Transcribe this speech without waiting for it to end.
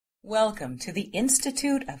Welcome to the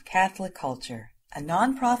Institute of Catholic Culture, a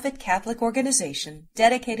nonprofit Catholic organization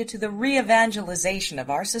dedicated to the re-evangelization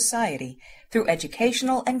of our society through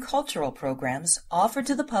educational and cultural programs offered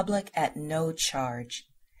to the public at no charge.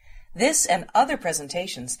 This and other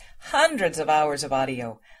presentations, hundreds of hours of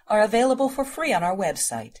audio, are available for free on our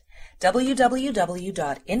website,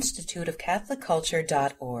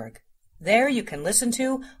 www.instituteofcatholicculture.org. There you can listen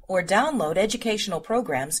to or download educational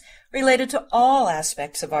programs related to all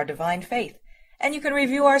aspects of our divine faith, and you can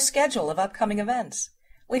review our schedule of upcoming events.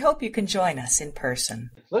 We hope you can join us in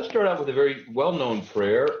person. Let's start out with a very well-known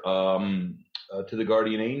prayer to the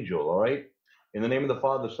guardian angel, all right? In the name of the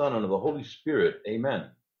Father, the Son, and of the Holy Spirit,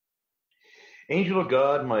 amen. Angel of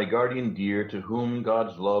God, my guardian dear, to whom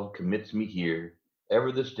God's love commits me here,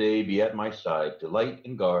 ever this day be at my side, to light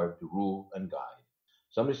and guard, to rule and guide.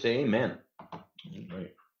 Somebody say amen.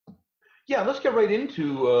 Right. Yeah, let's get right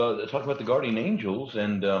into talking about the guardian angels.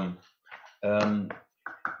 And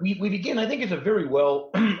we begin, I think it's a very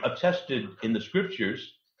well attested in the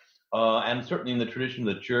scriptures and certainly in the tradition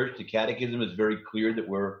of the church. The catechism is very clear that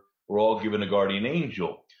we're all given a guardian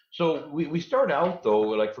angel. So we start out, though,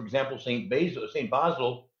 like, for example, St.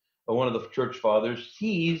 Basil, one of the church fathers,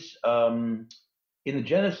 sees in the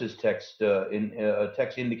Genesis text, in a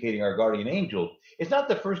text indicating our guardian angels. It's not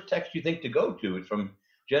the first text you think to go to. It's from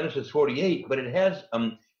Genesis 48, but it has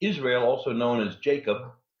Israel, also known as Jacob,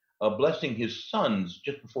 blessing his sons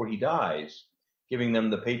just before he dies, giving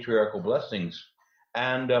them the patriarchal blessings.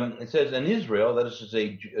 And it says, and Israel, that is to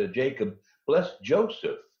say Jacob, blessed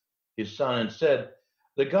Joseph, his son, and said,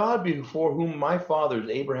 the God before whom my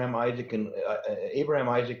fathers Abraham, Isaac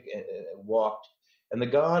walked, and the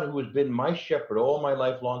God who has been my shepherd all my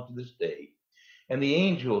life long to this day, and the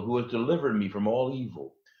angel who has delivered me from all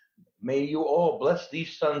evil, may you all bless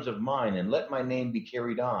these sons of mine, and let my name be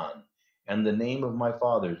carried on, and the name of my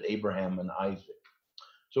fathers, Abraham and Isaac.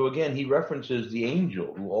 So again, he references the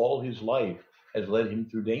angel who all his life has led him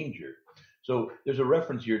through danger. So there's a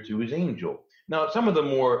reference here to his angel. Now, some of the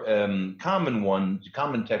more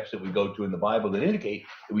common texts that we go to in the Bible that indicate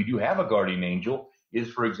that we do have a guardian angel is,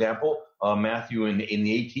 for example, Matthew in the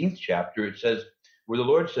 18th chapter. It says, where the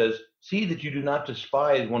Lord says, see that you do not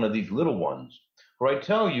despise one of these little ones. For I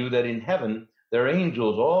tell you that in heaven their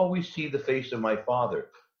angels always see the face of my Father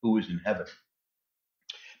who is in heaven.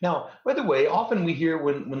 Now, by the way, often we hear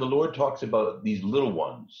when the Lord talks about these little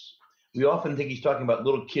ones, we often think he's talking about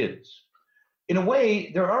little kids. In a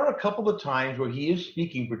way, there are a couple of times where he is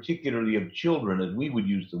speaking particularly of children, as we would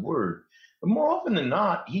use the word. But more often than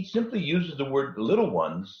not, he simply uses the word little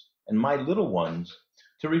ones and my little ones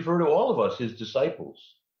to refer to all of us, his disciples.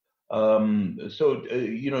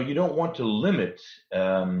 You don't want to limit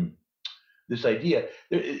this idea.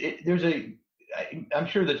 I'm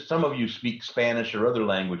sure that some of you speak Spanish or other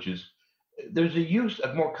languages. There's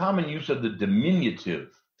a more common use of the diminutive,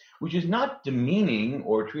 which is not demeaning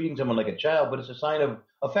or treating someone like a child, but it's a sign of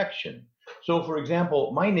affection. So, for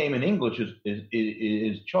example, my name in English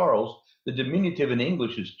is Charles. The diminutive in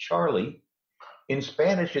English is Charlie. In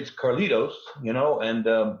Spanish, it's Carlitos, and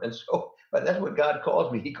so, but that's what God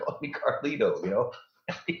calls me. He calls me Carlito,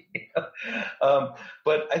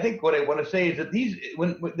 but I think what I want to say is that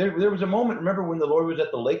when there was a moment, remember when the Lord was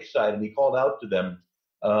at the lakeside and he called out to them,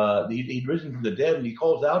 he'd risen from the dead, and he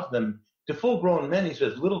calls out to them, to full-grown men, he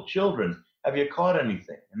says, little children, have you caught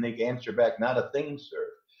anything? And they answer back, not a thing,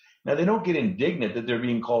 sir. Now, they don't get indignant that they're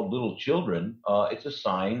being called little children. It's a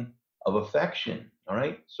sign of affection, all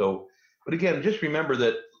right? So, but again, just remember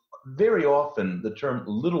that very often the term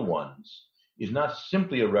little ones is not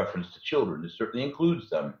simply a reference to children. It certainly includes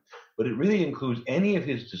them, but it really includes any of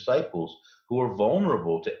his disciples who are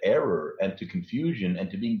vulnerable to error and to confusion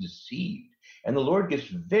and to being deceived. And the Lord gets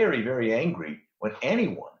very, very angry when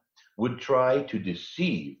anyone would try to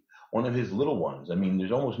deceive one of his little ones. I mean,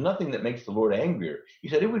 there's almost nothing that makes the Lord angrier. He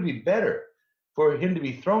said it would be better for him to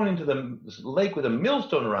be thrown into the lake with a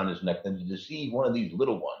millstone around his neck than to deceive one of these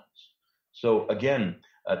little ones. So again,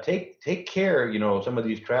 take care, some of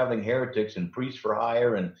these traveling heretics and priests for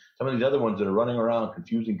hire and some of these other ones that are running around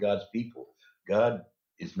confusing God's people. God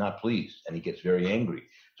is not pleased, and he gets very angry.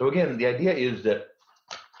 So again, the idea is that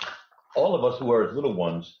all of us who are his little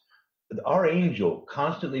ones, our angel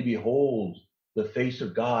constantly beholds the face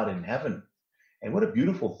of God in heaven. And what a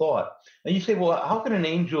beautiful thought. And you say, well, how can an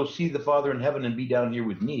angel see the Father in heaven and be down here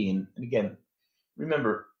with me? And again,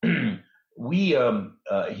 remember, we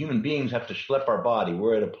human beings have to schlep our body.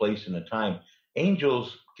 We're at a place and a time.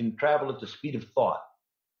 Angels can travel at the speed of thought,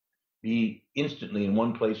 be instantly in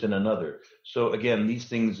one place and another. So again, these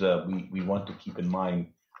things we want to keep in mind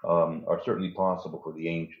are certainly possible for the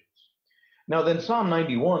angels. Now then, Psalm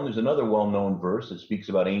 91 is another well-known verse that speaks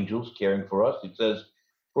about angels caring for us. It says,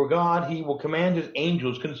 "For God, he will command his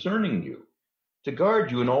angels concerning you, to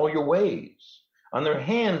guard you in all your ways. On their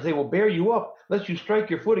hands they will bear you up, lest you strike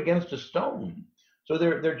your foot against a stone." So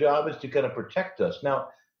their job is to kind of protect us. Now,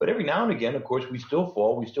 but every now and again, of course, we still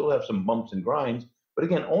fall. We still have some bumps and grinds. But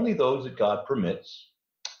again, only those that God permits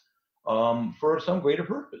for some greater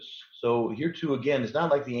purpose. So here too, again, it's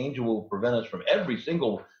not like the angel will prevent us from every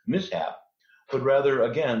single mishap, but rather,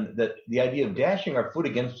 again, that the idea of dashing our foot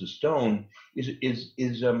against a stone is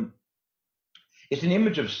it's an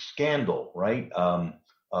image of scandal, right?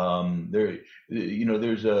 There's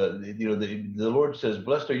the Lord says,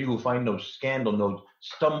 "Blessed are you who find no scandal, no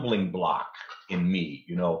stumbling block in me."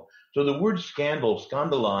 So the word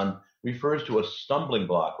scandalon, refers to a stumbling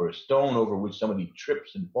block or a stone over which somebody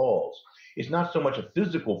trips and falls. It's not so much a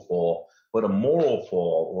physical fall, but a moral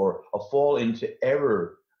fall or a fall into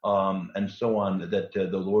error, and so on, that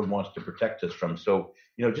the Lord wants to protect us from. So,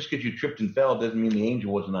 just because you tripped and fell doesn't mean the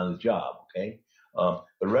angel wasn't on his job, okay? But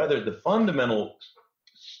rather the fundamental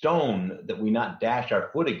stone that we not dash our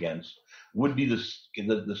foot against would be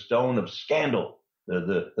the stone of scandal,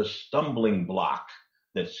 the stumbling block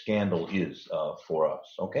that scandal is for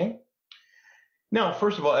us, okay? Now,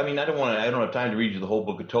 first of all, I don't have time to read you the whole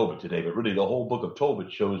book of Tobit today, but really the whole book of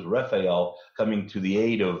Tobit shows Raphael coming to the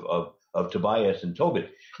aid of Tobias and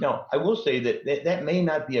Tobit. Now, I will say that may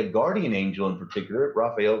not be a guardian angel in particular.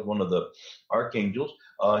 Raphael is one of the archangels,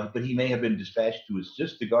 but he may have been dispatched to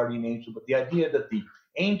assist the guardian angel. But the idea that the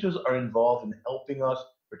angels are involved in helping us,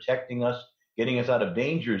 protecting us, getting us out of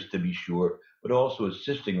dangers, to be sure, but also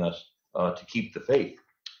assisting us to keep the faith.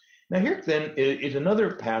 Now here then is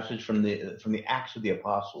another passage from the Acts of the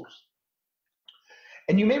Apostles.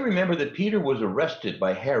 And you may remember that Peter was arrested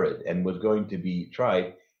by Herod and was going to be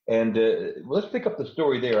tried. And let's pick up the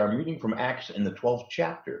story there. I'm reading from Acts in the 12th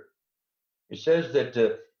chapter. It says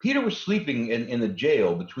that Peter was sleeping in the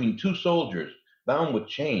jail between two soldiers bound with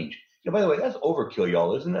chains. By the way, that's overkill,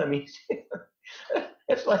 y'all, isn't it?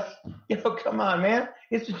 It's like, come on, man.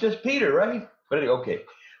 It's just Peter, right? But anyway, okay.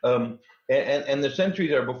 And the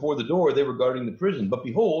sentries are before the door. They were guarding the prison. But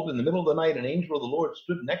behold, in the middle of the night, an angel of the Lord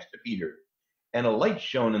stood next to Peter, and a light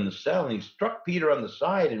shone in the cell. And he struck Peter on the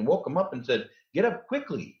side and woke him up and said, "Get up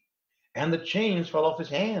quickly." And the chains fell off his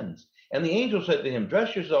hands. And the angel said to him,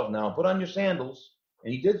 "Dress yourself now, put on your sandals."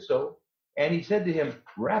 And he did so. And he said to him,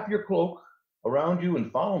 "Wrap your cloak around you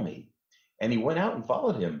and follow me." And he went out and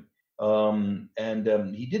followed him.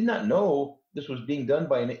 He did not know this was being done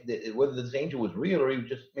by whether this angel was real or he was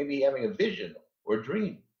just maybe having a vision or a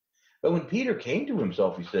dream. But when Peter came to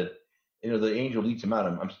himself, he said, the angel leads him out.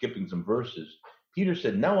 I'm skipping some verses. Peter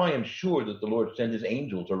said, "Now I am sure that the Lord sent his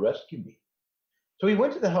angel to rescue me." So he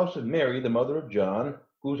went to the house of Mary, the mother of John,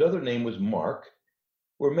 whose other name was Mark,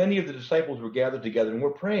 where many of the disciples were gathered together and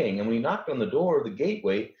were praying. And when he knocked on the door of the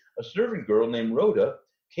gateway, a servant girl named Rhoda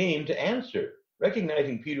came to answer.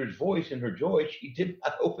 Recognizing Peter's voice in her joy, she did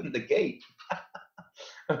not open the gate.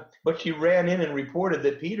 But she ran in and reported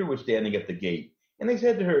that Peter was standing at the gate. And they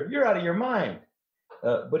said to her, "You're out of your mind."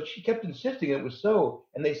 But she kept insisting it was so.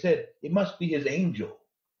 And they said, "It must be his angel."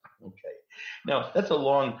 Okay. Now, that's a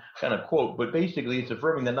long kind of quote, but basically it's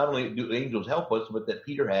affirming that not only do angels help us, but that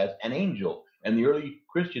Peter has an angel. And the early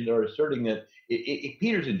Christians are asserting that if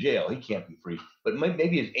Peter's in jail, he can't be free. But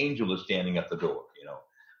maybe his angel is standing at the door,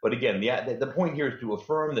 But again, the point here is to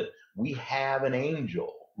affirm that we have an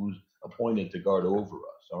angel who's appointed to guard over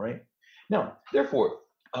us, all right? Now, therefore,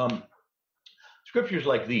 scriptures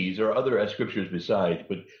like these, or other scriptures besides,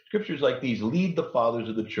 but scriptures like these lead the fathers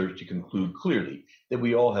of the church to conclude clearly that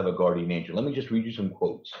we all have a guardian angel. Let me just read you some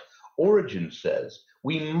quotes. Origen says,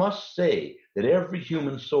 "We must say that every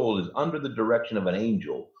human soul is under the direction of an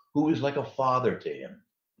angel who is like a father to him."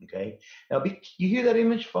 Okay? Now, you hear that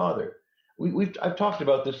image, father? I've talked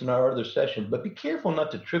about this in our other sessions, but be careful not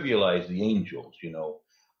to trivialize the angels,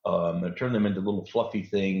 and turn them into little fluffy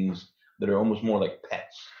things that are almost more like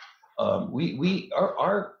pets.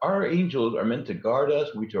 Our angels are meant to guard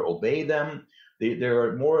us. We're to obey them.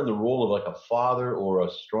 They're more in the role of like a father or a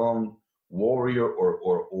strong warrior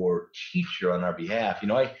or teacher on our behalf.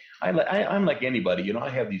 I'm like anybody. I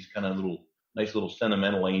have these kind of nice little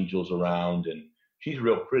sentimental angels around, and she's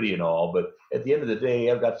real pretty and all, but at the end of the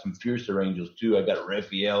day, I've got some fiercer angels too. I got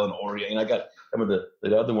Raphael and Orion, and I got some of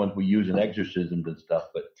the other ones we use in exorcisms and stuff.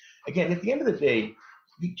 But again, at the end of the day,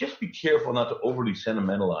 just be careful not to overly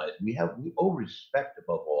sentimentalize. We owe respect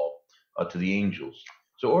above all to the angels.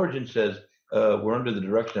 So Origen says we're under the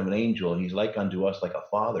direction of an angel, and he's like unto us like a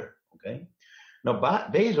father. Okay. Now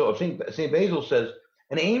St. Basil says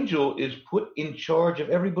an angel is put in charge of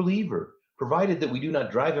every believer, provided that we do not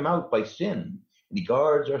drive him out by sin, and he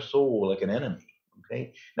guards our soul like an enemy.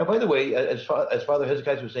 Okay. Now, by the way, as Father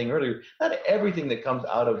Hezekiah was saying earlier, not everything that comes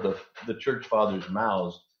out of the church fathers'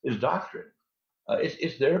 mouths is doctrine.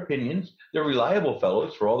 It's their opinions. They're reliable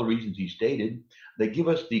fellows for all the reasons he stated. They give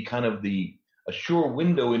us a sure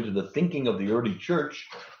window into the thinking of the early church.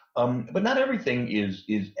 But not everything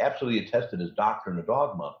is absolutely attested as doctrine or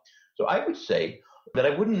dogma. So I would say that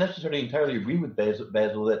I wouldn't necessarily entirely agree with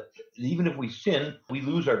Basil that even if we sin, we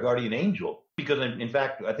lose our guardian angel. Because in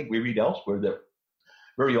fact, I think we read elsewhere that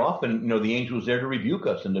very often, the angel is there to rebuke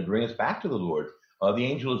us and to bring us back to the Lord. The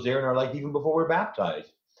angel is there in our life even before we're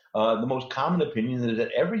baptized. The most common opinion is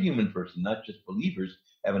that every human person, not just believers,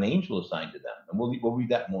 have an angel assigned to them. And we'll read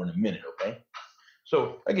that more in a minute, okay?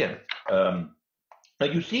 So again, now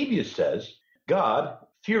Eusebius says, God,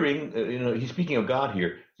 fearing, he's speaking of God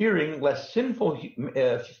here, fearing lest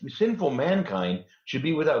sinful mankind should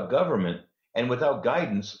be without government and without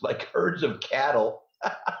guidance like herds of cattle.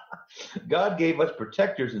 God gave us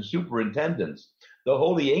protectors and superintendents, the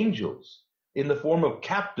holy angels, in the form of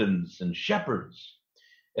captains and shepherds.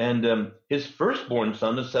 And his firstborn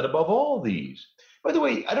son is set above all these. By the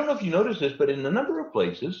way, I don't know if you noticed this, but in a number of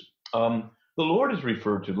places, the Lord is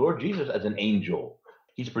referred to, Lord Jesus, as an angel.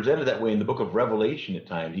 He's presented that way in the book of Revelation at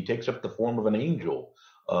times. He takes up the form of an angel.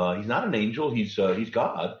 He's not an angel. He's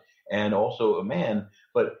God and also a man,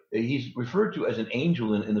 but he's referred to as an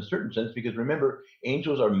angel in a certain sense because, remember,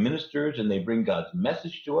 angels are ministers and they bring God's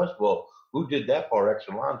message to us. Well, who did that par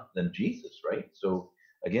excellence than Jesus, right? So,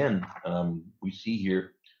 again, we see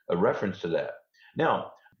here a reference to that.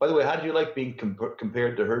 Now, by the way, how do you like being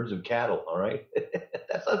compared to herds of cattle, all right?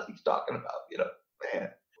 That's what he's talking about, man.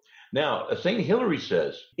 Now, St. Hilary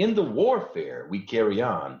says, in the warfare we carry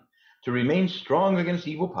on, to remain strong against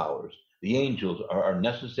evil powers, the angels are our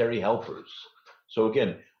necessary helpers. So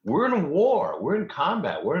again, we're in a war, we're in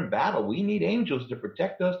combat, we're in battle. We need angels to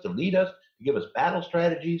protect us, to lead us, to give us battle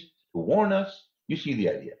strategies, to warn us. You see the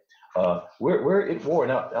idea. We're at war.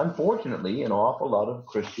 Now, unfortunately, an awful lot of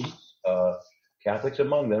Christians, Catholics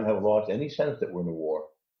among them, have lost any sense that we're in a war.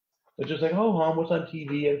 They're just like, oh, what's on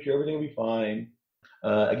TV? I'm sure everything will be fine.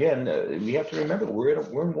 Again, we have to remember we're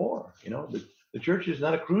in war. The church is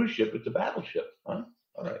not a cruise ship; it's a battleship. Huh?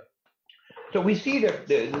 All right. So we see that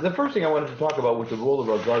the first thing I wanted to talk about with the role of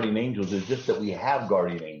our guardian angels is just that we have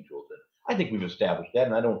guardian angels, and I think we've established that.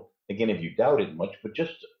 And I don't, again, if you doubt it much, but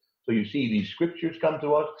just so you see, these scriptures come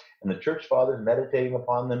to us, and the church fathers meditating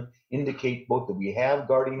upon them indicate both that we have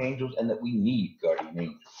guardian angels and that we need guardian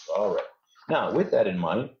angels. All right. Now, with that in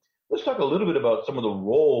mind, let's talk a little bit about some of the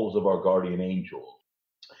roles of our guardian angels.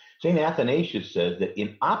 St. Athanasius says that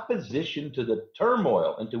in opposition to the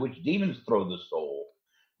turmoil into which demons throw the soul,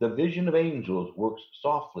 the vision of angels works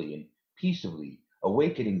softly and peaceably,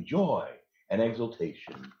 awakening joy and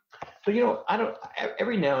exultation. So,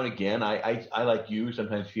 every now and again, I like you,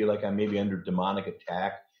 sometimes feel like I'm maybe under demonic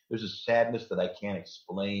attack. There's a sadness that I can't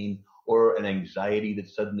explain, or an anxiety that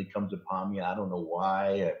suddenly comes upon me. I don't know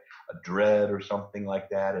why, a dread or something like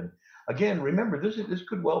that. And again, remember, this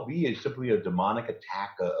could well be simply a demonic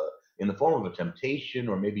attack in the form of a temptation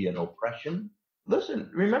or maybe an oppression. Listen,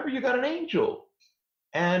 remember, you got an angel.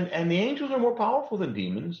 And the angels are more powerful than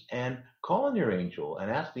demons, and call on your angel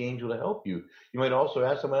and ask the angel to help you. You might also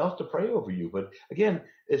ask someone else to pray over you. But again,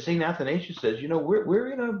 as St. Athanasius says,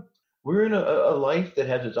 we're in a life that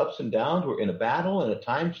has its ups and downs. We're in a battle, and at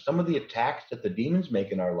times some of the attacks that the demons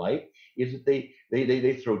make in our life is that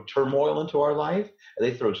they throw turmoil into our life, and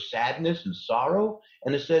they throw sadness and sorrow.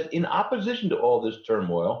 And it says, in opposition to all this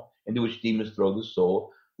turmoil into which demons throw the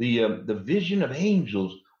soul, the vision of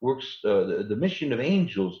angels works, the mission of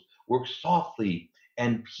angels works softly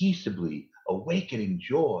and peaceably, awakening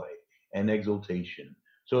joy and exultation.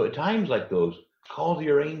 So at times like those, call to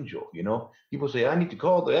your angel. People say, I need to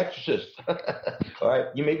call the exorcist. All right,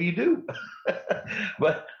 maybe you do.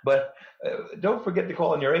 but don't forget to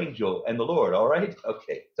call on your angel and the Lord, all right?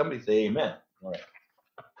 Okay, somebody say amen. All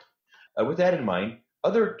right. With that in mind,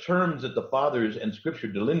 other terms that the fathers and scripture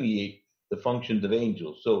delineate the functions of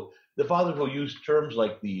angels. So the fathers will use terms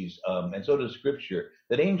like these, and so does scripture,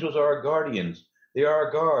 that angels are our guardians. They are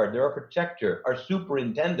our guard, they're our protector, our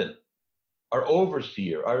superintendent, our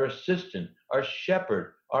overseer, our assistant, our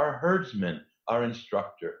shepherd, our herdsman, our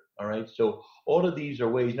instructor. All right, so all of these are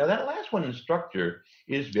ways. Now that last one, instructor,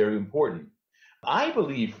 is very important. I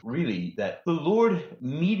believe really that the Lord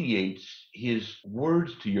mediates his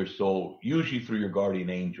words to your soul, usually through your guardian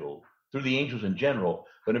angel, through the angels in general,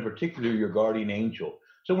 but in particular your guardian angel.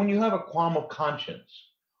 So when you have a qualm of conscience,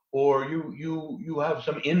 or you have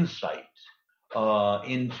some insight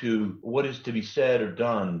into what is to be said or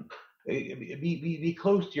done, Be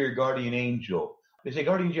close to your guardian angel. They say,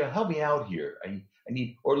 guardian angel, help me out here. I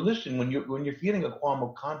need, or listen when you're feeling a qualm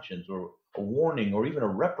of conscience or a warning or even a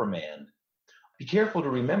reprimand. Be careful to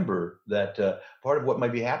remember that part of what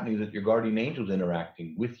might be happening is that your guardian angel is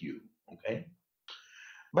interacting with you. Okay.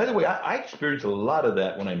 By the way, I experience a lot of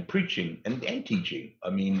that when I'm preaching and teaching. I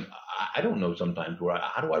mean, I don't know sometimes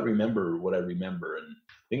how do I remember what I remember, and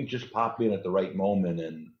things just pop in at the right moment.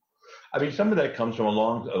 And I mean, some of that comes from a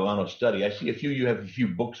long amount of study. I see you have a few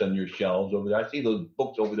books on your shelves over there. I see those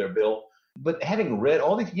books over there, Bill. But having read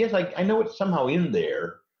all these, yes, I know it's somehow in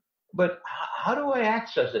there, but how do I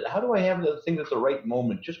access it? How do I have the things at the right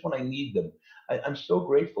moment, just when I need them? I'm so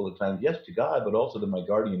grateful at times, yes, to God, but also to my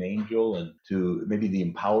guardian angel and to maybe the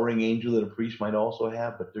empowering angel that a priest might also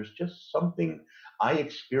have. But there's just something I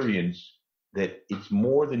experience that it's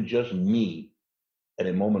more than just me at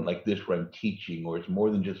a moment like this where I'm teaching, or it's more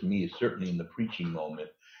than just me, it's certainly in the preaching moment.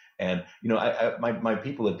 And, my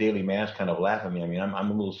people at daily mass kind of laugh at me. I mean,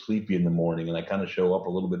 I'm a little sleepy in the morning, and I kind of show up a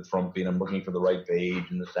little bit frumpy, and I'm looking for the right page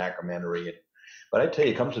in the sacramentary. But I tell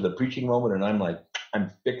you, it comes to the preaching moment, and I'm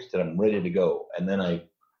fixed and I'm ready to go. And then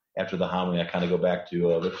after the homily, I kind of go back to,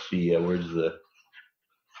 let's see, where's the,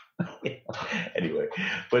 anyway,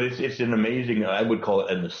 but it's an amazing, I would call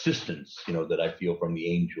it an assistance, that I feel from the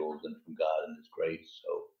angels and from God and His grace.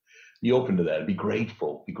 So be open to that and be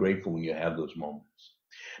grateful when you have those moments.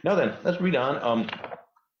 Now then, let's read on.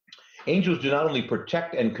 Angels do not only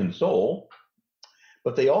protect and console,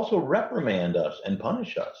 but they also reprimand us and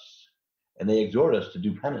punish us, and they exhort us to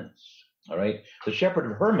do penance. All right. The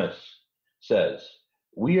shepherd of Hermas says,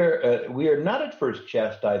 we are not at first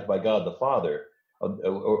chastised by God the Father,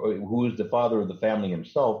 or who is the father of the family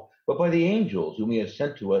himself, but by the angels whom He has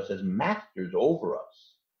sent to us as masters over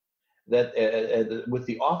us, that with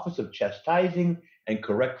the office of chastising and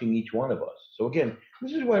correcting each one of us. So again,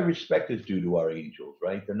 this is why respect is due to our angels,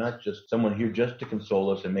 right? They're not just someone here just to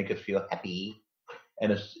console us and make us feel happy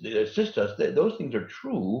and assist us. Those things are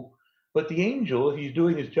true. But the angel, if he's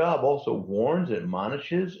doing his job, also warns,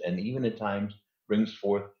 admonishes, and even at times brings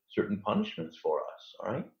forth certain punishments for us.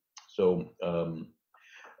 All right. So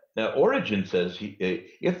now Origen says,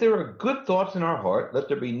 if there are good thoughts in our heart, let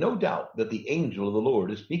there be no doubt that the angel of the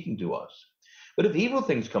Lord is speaking to us. But if evil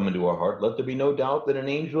things come into our heart, let there be no doubt that an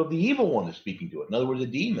angel of the evil one is speaking to us. In other words, a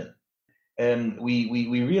demon. And we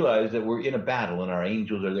realize that we're in a battle and our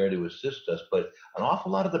angels are there to assist us. But an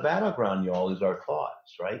awful lot of the battleground, y'all, is our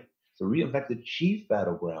thoughts, right? In fact, the chief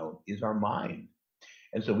battleground is our mind.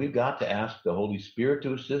 And so we've got to ask the Holy Spirit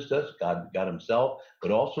to assist us, God Himself, but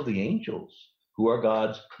also the angels, who are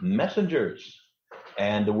God's messengers.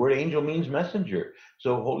 And the word angel means messenger.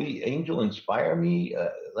 So Holy Angel, inspire me,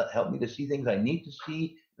 help me to see things I need to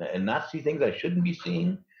see and not see things I shouldn't be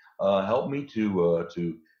seeing. Help me to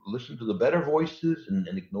listen to the better voices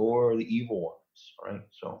and ignore the evil ones, right?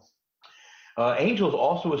 So angels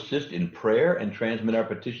also assist in prayer and transmit our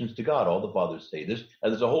petitions to God. All the fathers say this.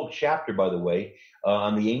 There's a whole chapter, by the way,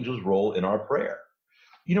 on the angel's role in our prayer.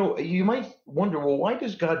 You might wonder, well, why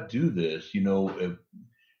does God do this?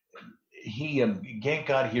 Can't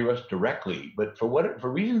God hear us directly? But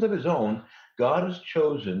for reasons of His own, God has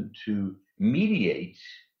chosen to mediate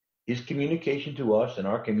His communication to us and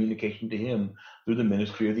our communication to Him through the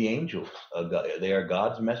ministry of the angels. They are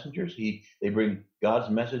God's messengers. They bring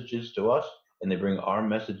God's messages to us, and they bring our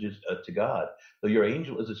messages to God. So your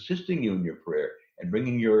angel is assisting you in your prayer and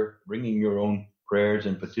bringing your own prayers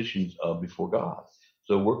and petitions before God.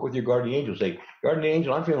 So work with your guardian angel. Say, guardian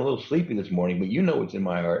angel, I'm feeling a little sleepy this morning, but you know what's in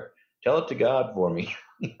my heart. Tell it to God for me.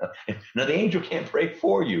 Now, the angel can't pray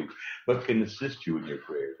for you, but can assist you in your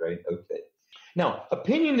prayers, right? Okay. Now,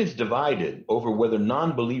 opinion is divided over whether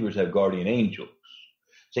non-believers have guardian angels.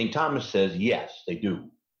 St. Thomas says, yes, they do.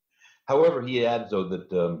 However, he adds, though,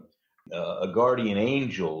 that a guardian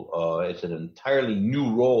angel is an entirely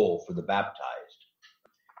new role for the baptized.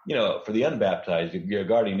 For the unbaptized, if your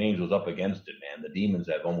guardian angel is up against it, man, the demons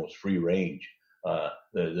have almost free range.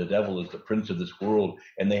 The devil is the prince of this world,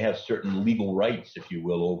 and they have certain legal rights, if you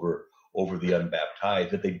will, over the unbaptized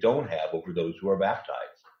that they don't have over those who are baptized.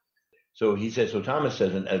 So Thomas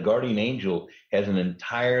says a guardian angel has an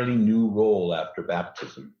entirely new role after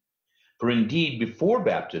baptism. For indeed, before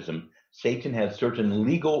baptism, Satan has certain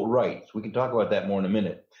legal rights. We can talk about that more in a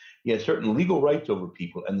minute. He has certain legal rights over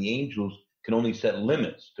people, and the angels can only set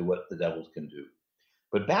limits to what the devils can do.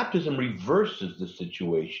 But baptism reverses the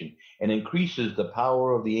situation and increases the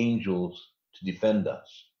power of the angels to defend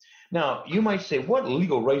us. Now, you might say, what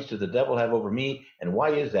legal rights does the devil have over me, and why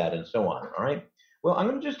is that, and so on, all right? Well, I'm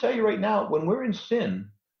going to just tell you right now, when we're in sin,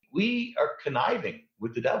 we are conniving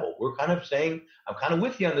with the devil. We're kind of saying, I'm kind of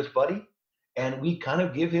with you on this, buddy. And we kind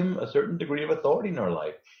of give him a certain degree of authority in our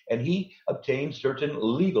life. And he obtains certain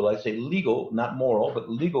legal, I say legal, not moral, but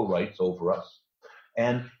legal rights over us.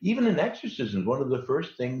 And even in exorcisms, one of the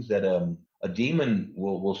first things that a demon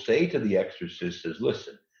will say to the exorcist is,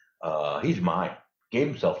 listen, he's mine, gave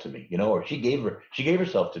himself to me, or she gave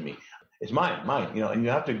herself to me. It's mine, and you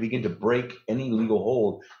have to begin to break any legal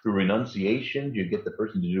hold through renunciation. You get the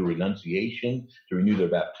person to do renunciation, to renew their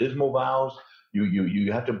baptismal vows.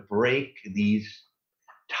 You have to break these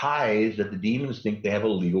ties that the demons think they have a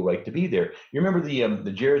legal right to be there. You remember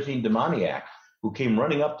the Gerasene demoniac who came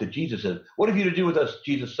running up to Jesus and said, what have you to do with us,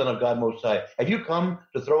 Jesus, Son of God Most High? Have you come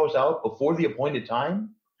to throw us out before the appointed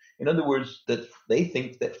time? In other words, that they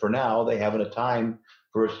think that for now they have a time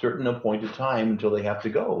for a certain appointed time until they have to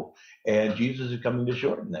go. And Jesus is coming to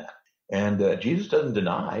shorten that. And Jesus doesn't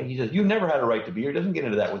deny. He says, you never had a right to be here. He doesn't get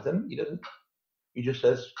into that with them. He doesn't. He just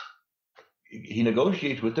says, he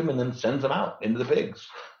negotiates with them and then sends them out into the pigs.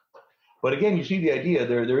 But again, you see the idea.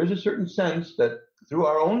 There is a certain sense that through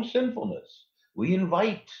our own sinfulness, we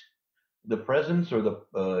invite the presence or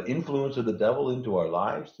the influence of the devil into our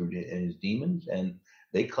lives through his demons, and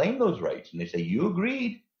they claim those rights. And they say, you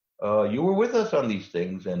agreed. You were with us on these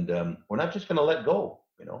things, and we're not just going to let go,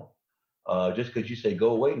 just because you say go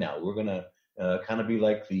away now. We're going to kind of be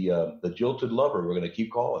like the jilted lover. We're going to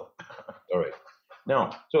keep calling. All right.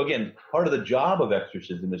 Now, so again, part of the job of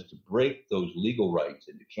exorcism is to break those legal rights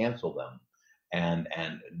and to cancel them, and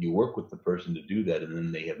you work with the person to do that, and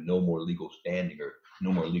then they have no more legal standing or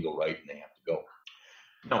no more legal right, and they have to go.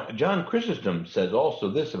 Now, John Chrysostom says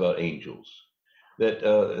also this about angels. That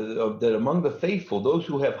among the faithful, those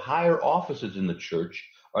who have higher offices in the church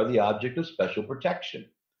are the object of special protection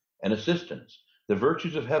and assistance. The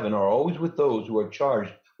virtues of heaven are always with those who are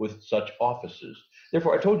charged with such offices.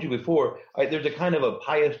 Therefore, I told you before, there's a kind of a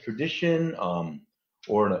pious tradition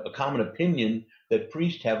or a common opinion that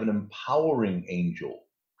priests have an empowering angel.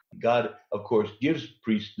 God, of course, gives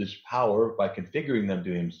priests this power by configuring them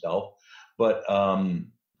to himself. But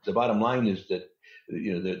the bottom line is that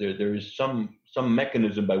there is some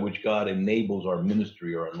mechanism by which God enables our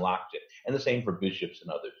ministry or unlocks it. And the same for bishops and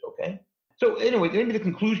others, okay? So anyway, maybe the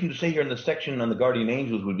conclusion to say here in the section on the guardian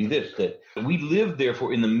angels would be this, that we live,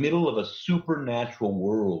 therefore, in the middle of a supernatural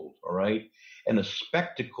world, all right? And a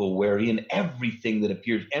spectacle wherein everything that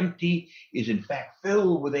appears empty is in fact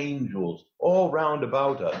filled with angels all round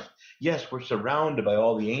about us. Yes, we're surrounded by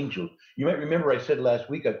all the angels. You might remember I said last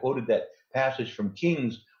week, I quoted that passage from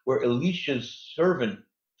Kings where Elisha's servant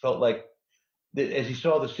felt like, as he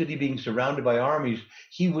saw the city being surrounded by armies,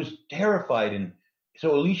 he was terrified. And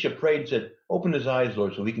so Elisha prayed and said, open his eyes,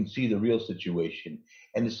 Lord, so he can see the real situation.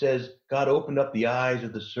 And it says, God opened up the eyes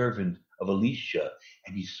of the servant of Elisha,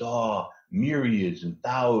 and he saw myriads and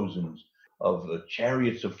thousands of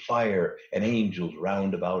chariots of fire and angels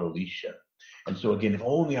round about Elisha. And so again, if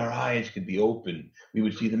only our eyes could be open, we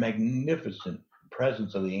would see the magnificent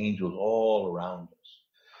presence of the angels all around us.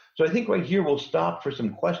 So I think right here we'll stop for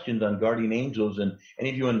some questions on guardian angels, and any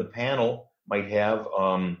of you on the panel might have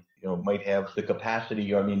the capacity.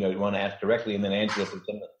 You want to ask directly, and then Angela put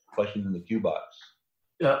some questions in the cue box.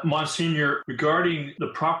 Monsignor, regarding the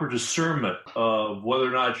proper discernment of whether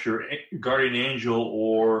or not you're a guardian angel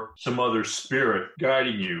or some other spirit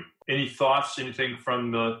guiding you, any thoughts, anything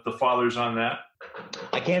from the fathers on that?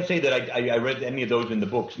 I can't say that I read any of those in the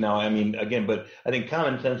books now. I mean, again, but I think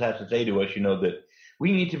common sense has to say to us, that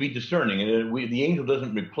we need to be discerning, and the angel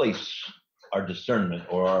doesn't replace our discernment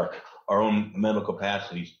or our own mental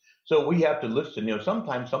capacities. So we have to listen.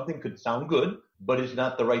 Sometimes something could sound good, but it's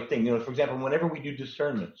not the right thing. For example, whenever we do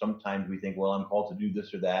discernment, sometimes we think, well, I'm called to do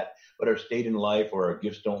this or that, but our state in life or our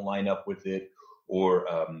gifts don't line up with it. Or,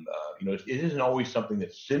 it isn't always something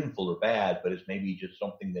that's sinful or bad, but it's maybe just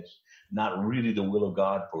something that's not really the will of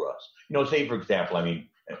God for us. Say, for example,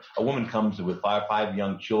 a woman comes with five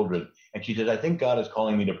young children, and she says, I think God is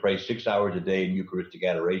calling me to pray 6 hours a day in Eucharistic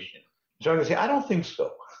adoration. So I'm going to say, I don't think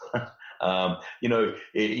so.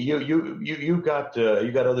 You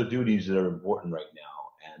got other duties that are important right now,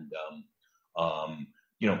 and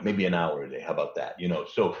maybe an hour a day. How about that?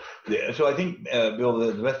 So I think, Bill,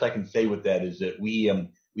 the best I can say with that is that we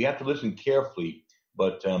have to listen carefully,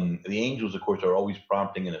 but the angels, of course, are always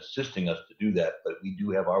prompting and assisting us to do that, but we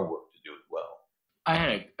do have our work to do as well. I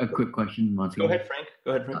had a quick question, Monsignor. Go ahead, Frank.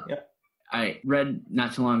 Yeah. I read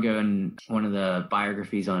not so long ago in one of the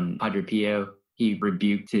biographies on Padre Pio, he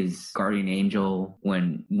rebuked his guardian angel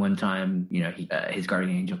when one time, his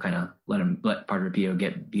guardian angel kind of let Padre Pio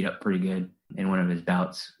get beat up pretty good in one of his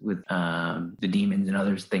bouts with the demons and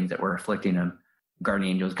other things that were afflicting him.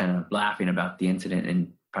 guardian angel is kind of laughing about the incident,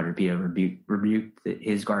 and Padre Pio rebuked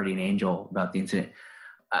his guardian angel about the incident.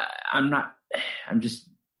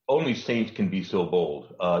 Only saints can be so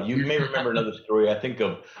bold. You may remember another story. I think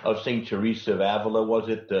of Saint Teresa of Avila. Was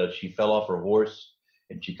it? She fell off her horse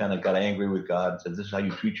and she kind of got angry with God and said, "This is how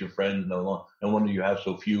you treat your friends. No wonder you have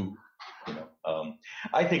so few."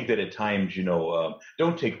 I think that at times,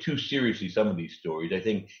 don't take too seriously some of these stories. I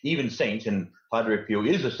think even saints, and Padre Pio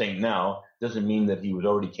is a saint now, doesn't mean that he was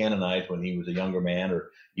already canonized when he was a younger man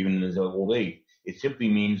or even in his old age. It simply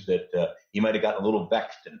means that he might have gotten a little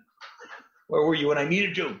vexed and, "Where were you when I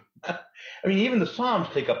needed you?" I mean, even the Psalms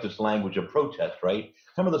take up this language of protest, right?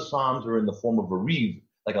 Some of the Psalms are in the form of a reeve,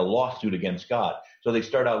 like a lawsuit against God. So they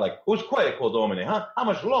start out like, "Usque quo Domine," huh? "How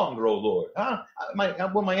much longer, O Lord? Huh?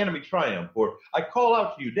 Will my enemy triumph?" Or, "I call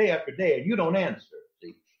out to you day after day and you don't answer."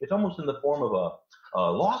 See, it's almost in the form of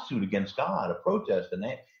a lawsuit against God, a protest and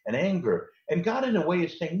anger. And God, in a way,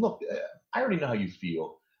 is saying, "Look, I already know how you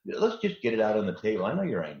feel. Let's just get it out on the table. I know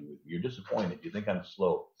you're angry with me. You're disappointed. You think I'm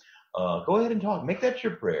slow. Go ahead and talk. Make that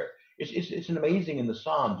your prayer." It's an amazing in the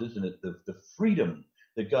Psalms, isn't it? The freedom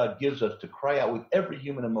that God gives us to cry out with every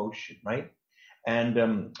human emotion, right? And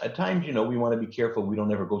at times, we want to be careful we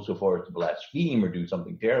don't ever go so far as to blaspheme or do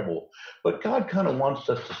something terrible. But God kind of wants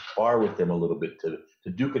us to spar with them a little bit, to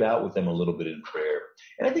duke it out with them a little bit in prayer.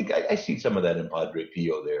 And I think I see some of that in Padre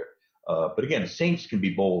Pio there. But again, saints can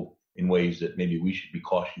be bold in ways that maybe we should be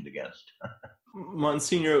cautioned against.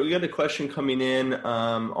 Monsignor, we got a question coming in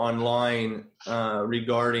online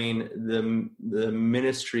regarding the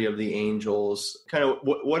ministry of the angels. Kind of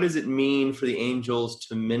what does it mean for the angels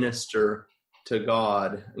to minister to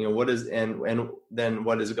God? And then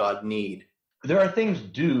what does God need? There are things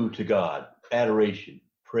due to God: adoration,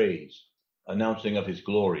 praise, announcing of his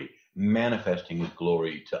glory, manifesting his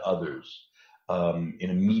glory to others in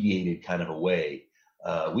a mediated kind of a way.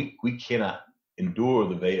 We cannot endure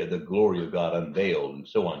the glory of God unveiled and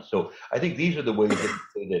so on. So I think these are the ways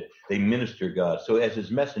that they minister God. So as his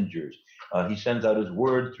messengers, he sends out his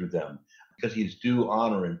word through them because he is due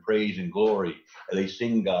honor and praise and glory. They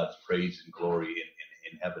sing God's praise and glory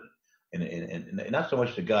in heaven. And not so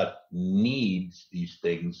much that God needs these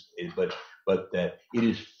things, but that it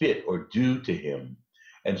is fit or due to him.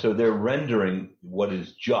 And so they're rendering what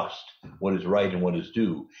is just, what is right, and what is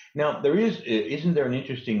due. Now, isn't there an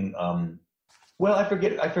interesting, I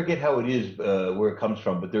forget how it is, where it comes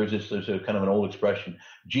from, but there's a kind of an old expression.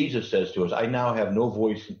 Jesus says to us, "I now have no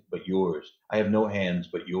voice but yours. I have no hands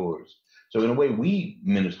but yours." So in a way, we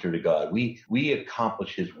minister to God. We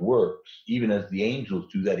accomplish his works, even as the angels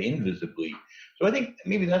do that invisibly. So I think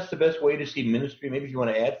maybe that's the best way to see ministry. Maybe if you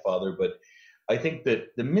want to add, Father, but I think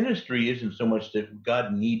that the ministry isn't so much that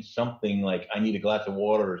God needs something like, "I need a glass of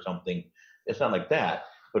water" or something. It's not like that,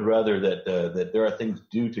 but rather that there are things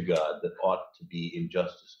due to God that ought to be in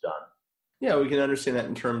justice done. Yeah, we can understand that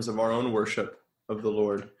in terms of our own worship of the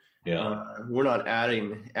Lord. Yeah, we're not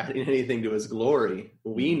adding anything to his glory.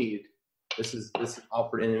 We need this is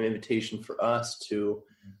an invitation for us to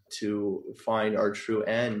find our true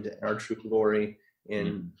end and our true glory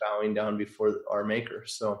in bowing down before our Maker.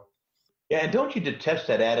 So. Yeah, and don't you detest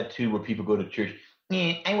that attitude where people go to church?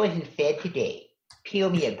 "I wasn't fed today. Peel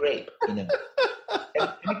me a grape." And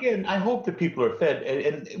again, I hope that people are fed,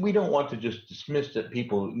 and we don't want to just dismiss that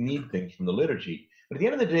people need things from the liturgy. But at the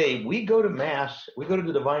end of the day, we go to Mass, we go to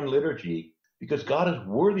the Divine Liturgy because God is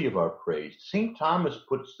worthy of our praise. St. Thomas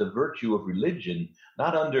puts the virtue of religion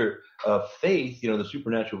not under faith, the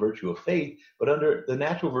supernatural virtue of faith, but under the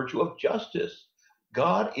natural virtue of justice.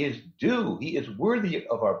 God is due. He is worthy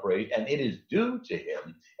of our praise, and it is due to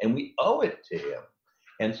him, and we owe it to him.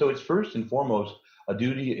 And so it's first and foremost a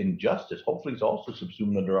duty in justice. Hopefully it's also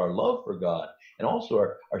subsumed under our love for God and also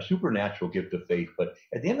our supernatural gift of faith. But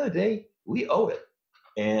at the end of the day, we owe it.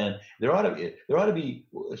 And there ought to be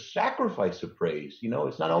a sacrifice of praise.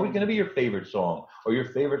 It's not always going to be your favorite song or your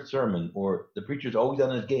favorite sermon or the preacher's always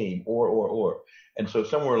on his game or. And so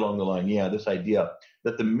somewhere along the line, this idea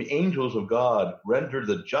that the angels of God render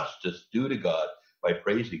the justice due to God by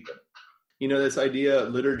praising them. This idea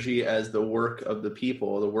of liturgy as the work of the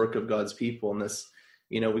people, the work of God's people, and this,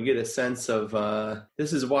 we get a sense of,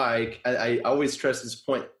 this is why I always stress this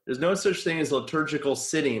point. There's no such thing as liturgical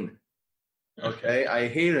sitting. Okay, I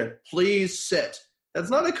hate it. Please sit. That's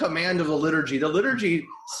not a command of the liturgy. The liturgy,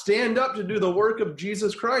 stand up to do the work of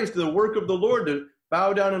Jesus Christ, the work of the Lord, to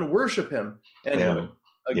bow down and worship him. And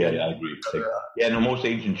again, I agree. In most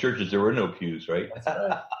ancient churches, there were no pews, right? That's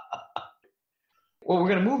right. Well, we're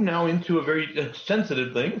going to move now into a very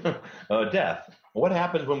sensitive thing, death. What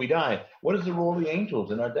happens when we die? What is the role of the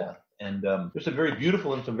angels in our death? And there's some very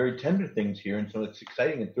beautiful and some very tender things here and some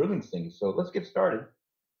exciting and thrilling things. So let's get started.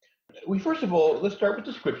 First of all, let's start with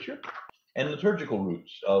the scripture and liturgical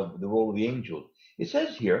roots of the role of the angels. It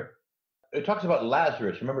says here, it talks about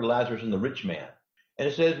Lazarus. Remember Lazarus and the rich man. And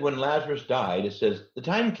it says when Lazarus died, it says, the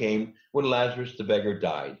time came when Lazarus the beggar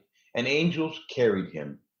died, and angels carried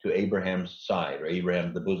him to Abraham's side, or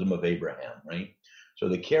Abraham, the bosom of Abraham, right? So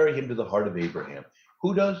they carry him to the heart of Abraham.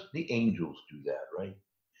 Who does? The angels do that, right?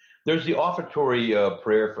 There's the offertory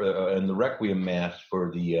prayer and the Requiem Mass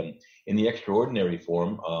for the in the extraordinary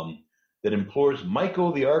form that implores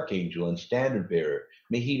Michael the archangel and standard bearer,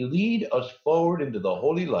 may he lead us forward into the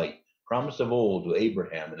holy light, promised of old to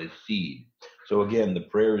Abraham and his seed. So again, the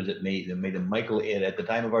prayer is that may Michael, at the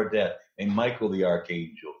time of our death, may Michael the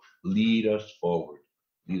archangel lead us forward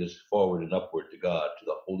and upward to God, to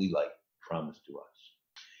the holy light promised to us.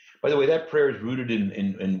 By the way, that prayer is rooted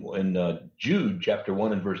in Jude chapter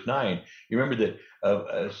 1 and verse 9. You remember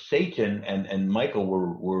that Satan and Michael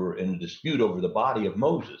were in a dispute over the body of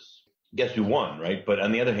Moses. Guess who won, right? But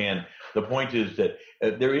on the other hand, the point is that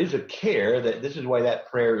there is a care that this is why that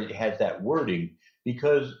prayer has that wording,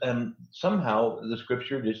 because somehow the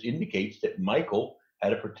scripture just indicates that Michael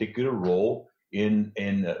had a particular role in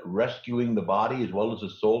rescuing the body as well as the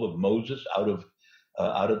soul of Moses out of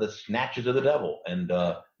the snatches of the devil, and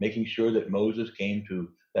making sure that Moses came to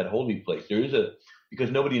that holy place.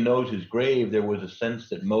 Because nobody knows his grave, there was a sense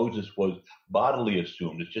that Moses was bodily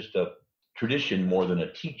assumed. It's just a tradition more than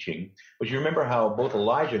a teaching. But you remember how both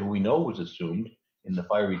Elijah, who we know was assumed in the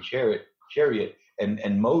fiery chariot,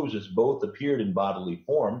 and Moses both appeared in bodily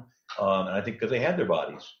form, and I think because they had their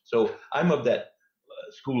bodies. So I'm of that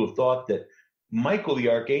school of thought that Michael the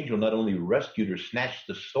archangel not only rescued or snatched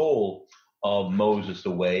the soul of Moses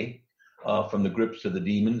away from the grips of the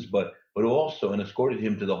demons, but also and escorted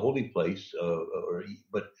him to the holy place,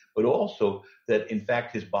 but also that in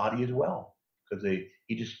fact his body as well, because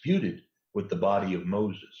he disputed with the body of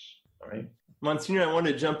Moses. All right. Monsignor, I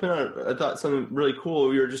wanted to jump in on, I thought something really cool.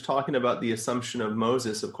 We were just talking about the Assumption of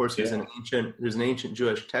Moses. Of course, there's an ancient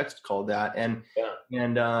Jewish text called that. And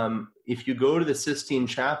if you go to the Sistine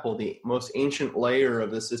Chapel, the most ancient layer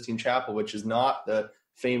of the Sistine Chapel, which is not the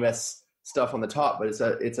famous stuff on the top, but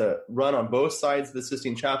it's a run on both sides of the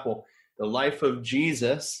Sistine Chapel, the life of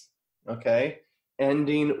Jesus, okay,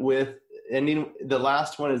 ending the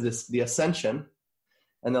last one is the Ascension,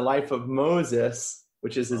 and the life of Moses,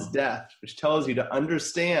 which is his death, which tells you to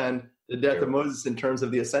understand the death of Moses in terms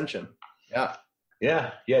of the ascension.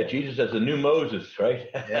 Yeah. Jesus as the new Moses, right?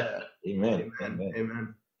 Yeah. Amen.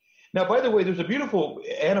 Now, by the way, there's a beautiful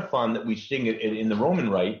antiphon that we sing in the Roman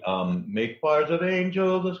Rite. Make choirs of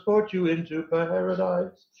angels escort you into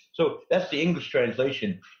paradise. So that's the English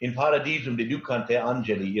translation. In Paradisum deducante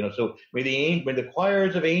angeli. So may the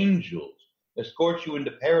choirs of angels escort you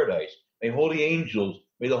into paradise. May the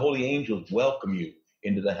holy angels welcome you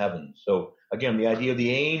into the heavens. So again, the idea of the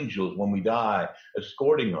angels when we die,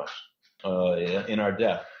 escorting us in our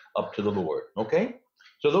death up to the Lord. Okay?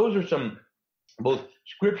 So those are some both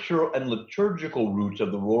scriptural and liturgical roots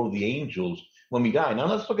of the role of the angels when we die. Now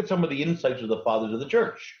let's look at some of the insights of the fathers of the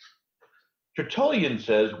church. Tertullian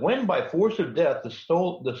says, when by force of death the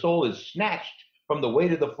soul is snatched from the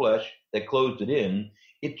weight of the flesh that closed it in,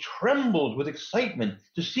 it trembles with excitement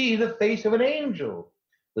to see the face of an angel,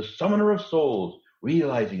 the summoner of souls,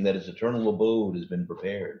 realizing that its eternal abode has been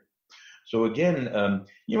prepared. So again,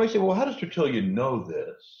 you might say, well, how does Tertullian know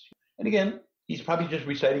this? And again, he's probably just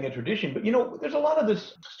reciting a tradition, but there's a lot of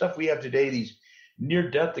this stuff we have today, these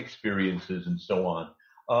near-death experiences and so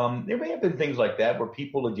on. There may have been things like that where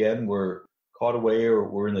people, again, were caught away or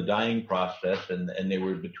were in the dying process and they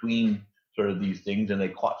were between sort of these things and they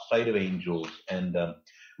caught sight of angels. And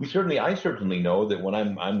I certainly know that when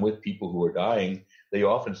I'm with people who are dying, they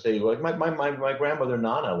often say, like my grandmother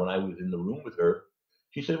Nana, when I was in the room with her,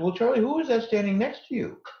 she said, well, Charlie, who is that standing next to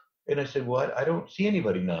you? And I said, well, I don't see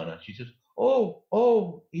anybody, Nana. She says,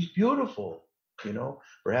 oh, he's beautiful.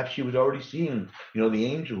 Perhaps she was already seeing, the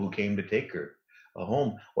angel who came to take her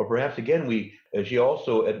home. Or perhaps, again, she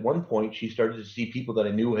also, at one point, she started to see people that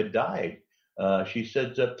I knew had died. She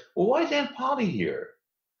said, well, why is Aunt Polly here?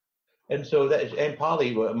 And so that Aunt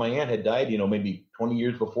Polly, my aunt had died, maybe 20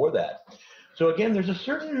 years before that. So again, there's a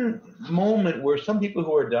certain moment where some people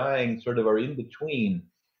who are dying sort of are in between.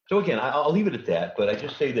 So again, I'll leave it at that, but I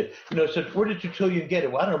just say that, so where did Tertullian get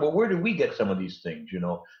it? Well, I don't know, but where did we get some of these things,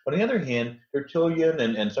 But on the other hand, Tertullian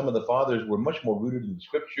and some of the fathers were much more rooted in the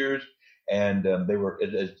scriptures, and they were,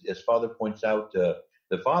 as Father points out,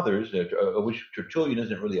 the fathers, which Tertullian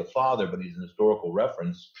isn't really a father, but he's an historical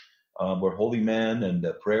reference, were holy men and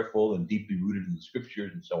prayerful and deeply rooted in the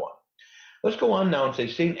scriptures and so on. Let's go on now and say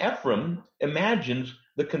St. Ephrem imagines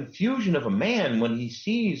the confusion of a man when he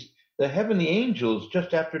sees the heavenly angels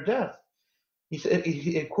just after death. He said,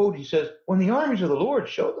 he says, when the armies of the Lord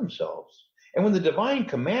show themselves, and when the divine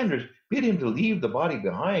commanders bid him to leave the body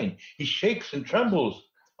behind, he shakes and trembles,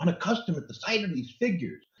 unaccustomed at the sight of these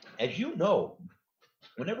figures. As you know,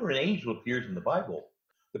 whenever an angel appears in the Bible,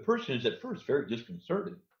 the person is at first very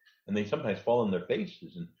disconcerted, and they sometimes fall on their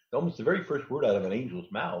faces, and almost the very first word out of an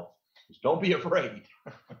angel's mouth is, don't be afraid.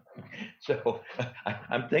 So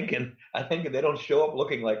I'm thinking they don't show up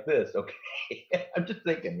looking like this, okay? I'm just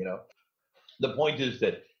thinking, the point is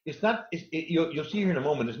that it's not, you'll see here in a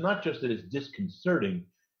moment, it's not just that it's disconcerting,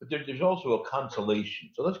 but there's also a consolation.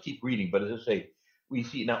 So let's keep reading. But as I say, we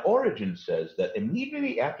see, now Origen says that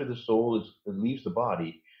immediately after the soul leaves the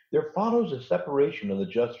body, there follows a separation of the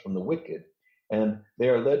just from the wicked, and they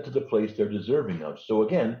are led to the place they're deserving of. So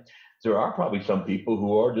again, there are probably some people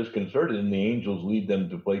who are disconcerted, and the angels lead them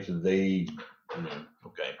to places they,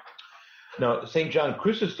 okay. Now, St. John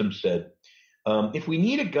Chrysostom said, if we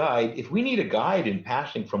need a guide in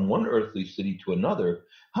passing from one earthly city to another,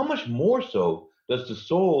 how much more so does the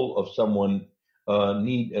soul of someone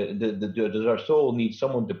does our soul need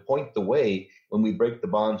someone to point the way when we break the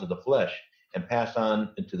bonds of the flesh and pass on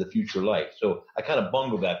into the future life? So I kind of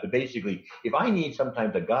bungled that, but basically, if I need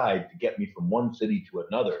sometimes a guide to get me from one city to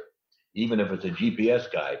another, even if it's a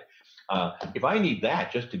GPS guide, if I need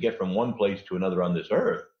that just to get from one place to another on this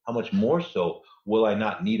earth, how much more so will I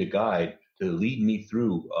not need a guide to lead me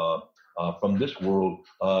through from this world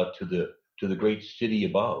to the great city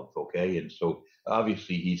above? Okay, and so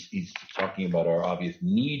obviously he's talking about our obvious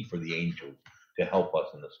need for the angels to help us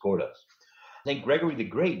and escort us. St. Gregory the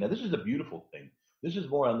Great. Now this is a beautiful thing. This is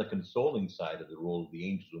more on the consoling side of the role of the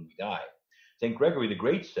angels when we die. St. Gregory the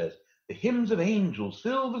Great says, the hymns of angels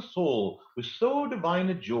fill the soul with so divine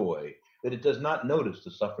a joy that it does not notice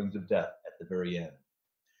the sufferings of death at the very end.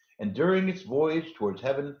 And during its voyage towards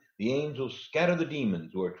heaven, the angels scatter the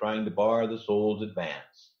demons who are trying to bar the soul's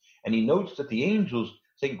advance. And he notes that the angels,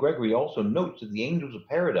 St. Gregory also notes that the angels of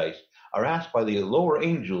paradise are asked by the lower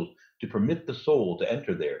angels to permit the soul to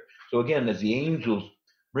enter there. So again, as the angels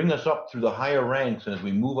bring us up through the higher ranks, and as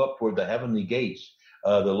we move up toward the heavenly gates,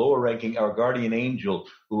 the lower ranking, our guardian angel,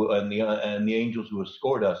 and the angels who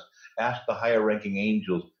escort us, ask the higher ranking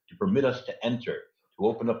angels to permit us to enter, to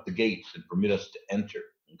open up the gates and permit us to enter.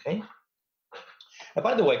 Okay? And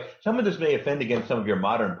by the way, some of this may offend against some of your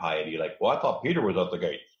modern piety, like, well, I thought Peter was at the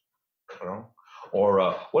gates.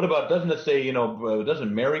 Or what about, doesn't it say,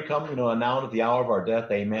 doesn't Mary come, now at the hour of our death,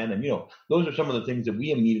 amen? And, those are some of the things that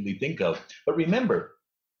we immediately think of. But remember,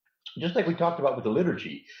 just like we talked about with the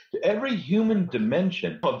liturgy, to every human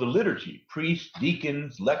dimension of the liturgy, priests,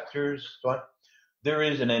 deacons, lectors, there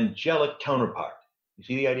is an angelic counterpart. You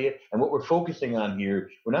see the idea? And what we're focusing on here,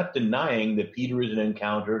 we're not denying that Peter isn't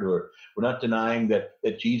encountered, or we're not denying that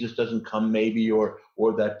Jesus doesn't come maybe, or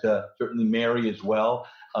that certainly Mary as well,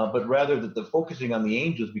 but rather that the focusing on the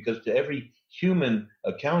angels, because to every human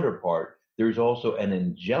counterpart, there's also an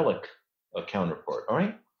angelic counterpart, all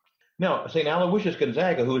right? Now, St. Aloysius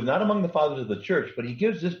Gonzaga, who is not among the fathers of the church, but he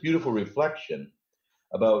gives this beautiful reflection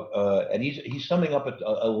about, and he's summing up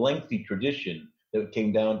a lengthy tradition that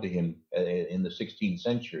came down to him in the 16th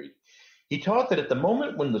century. He taught that at the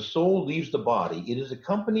moment when the soul leaves the body, it is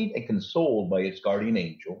accompanied and consoled by its guardian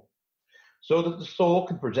angel, so that the soul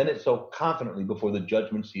can present itself confidently before the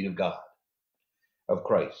judgment seat of God, of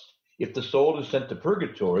Christ. If the soul is sent to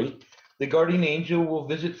purgatory, the guardian angel will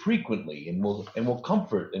visit frequently and will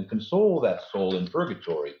comfort and console that soul in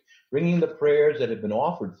purgatory, bringing the prayers that have been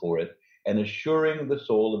offered for it and assuring the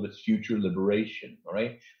soul of its future liberation. All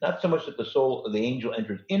right, not so much that the angel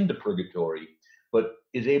enters into purgatory, but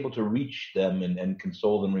is able to reach them and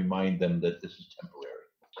console them, remind them that this is temporary.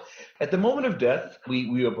 At the moment of death,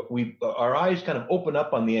 our eyes kind of open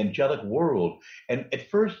up on the angelic world, and at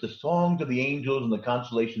first the songs of the angels and the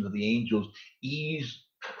consolations of the angels ease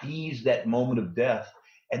that moment of death.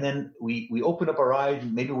 And then we open up our eyes,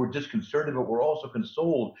 and maybe we're disconcerted, but we're also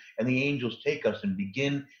consoled, and the angels take us and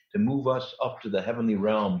begin to move us up to the heavenly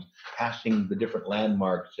realms, passing the different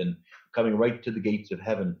landmarks and coming right to the gates of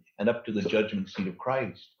heaven and up to the judgment seat of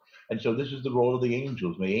Christ. And so this is the role of the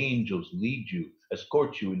angels. May angels lead you,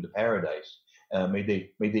 escort you into paradise. May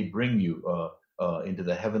they bring you into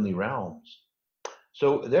the heavenly realms.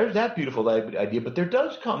 So there's that beautiful idea, but there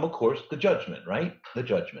does come, of course, the judgment, right? The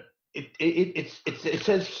judgment. It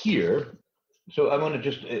says here, so I want to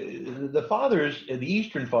just, the fathers, the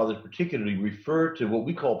Eastern fathers particularly, refer to what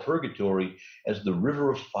we call purgatory as the river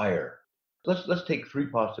of fire. Let's take three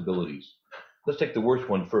possibilities. Let's take the worst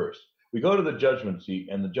one first. We go to the judgment seat,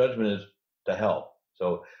 and the judgment is to hell.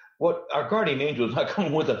 So what our guardian angel is not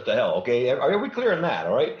coming with us to hell, okay? Are we clear on that,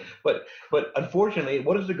 all right? But unfortunately,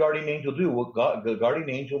 what does the guardian angel do? Well, the guardian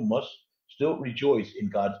angel must still rejoice in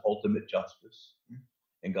God's ultimate justice,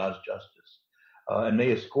 in God's justice. And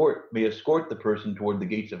may escort the person toward the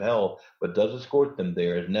gates of hell, but does escort them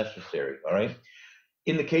there as necessary, all right?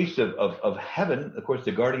 In the case of heaven, of course,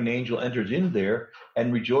 the guardian angel enters in there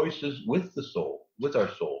and rejoices with the soul, with our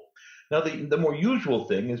soul. Now, the more usual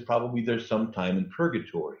thing is probably there's some time in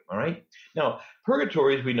purgatory, all right? Now,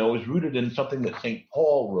 purgatory, as we know, is rooted in something that St.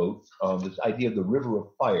 Paul wrote, this idea of the river of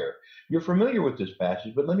fire. You're familiar with this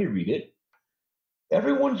passage, but let me read it.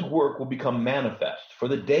 Everyone's work will become manifest, for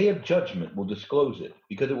the day of judgment will disclose it,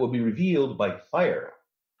 because it will be revealed by fire.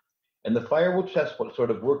 And the fire will test what sort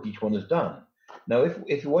of work each one has done. Now,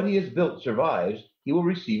 if what he has built survives, he will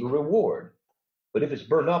receive a reward. But if it's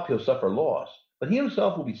burned up, he'll suffer loss. But he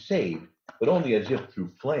himself will be saved, but only as if through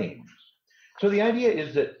flames. So the idea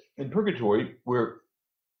is that in purgatory, we're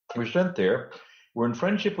sent there. We're in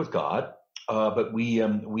friendship with God, but we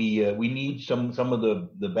need some of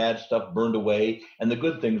the bad stuff burned away, and the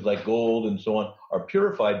good things like gold and so on are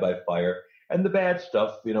purified by fire, and the bad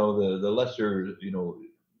stuff, the lesser,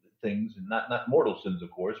 things, and not mortal sins,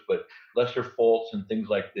 of course, but lesser faults and things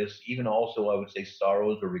like this, even also, I would say,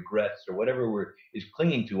 sorrows or regrets or whatever is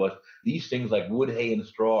clinging to us, these things like wood, hay, and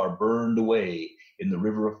straw are burned away in the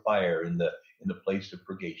river of fire, in the place of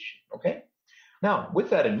purgation, okay? Now,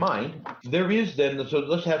 with that in mind, there is then, so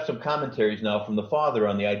let's have some commentaries now from the Father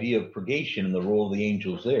on the idea of purgation and the role of the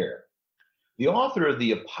angels there. The author of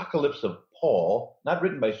the Apocalypse of Paul, not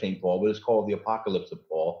written by St. Paul, but it's called the Apocalypse of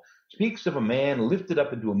Paul, speaks of a man lifted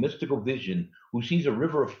up into a mystical vision who sees a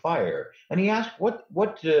river of fire, and he asks what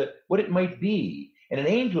it might be. And an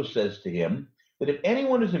angel says to him that if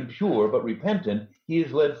anyone is impure but repentant, he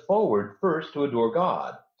is led forward first to adore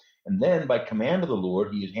God. And then, by command of the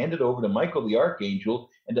Lord, he is handed over to Michael the archangel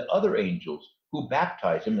and to other angels who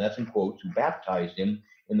baptize him, and that's in quotes, who baptize him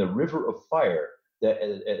in the river of fire,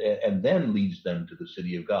 and then leads them to the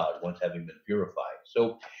city of God, once having been purified.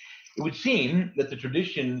 So it would seem that the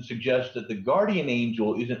tradition suggests that the guardian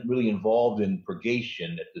angel isn't really involved in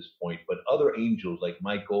purgation at this point, but other angels like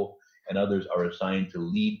Michael and others are assigned to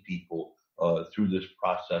lead people through this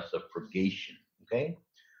process of purgation, okay?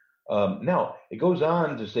 Now, it goes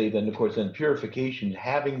on to say then, of course, then purification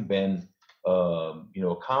having been,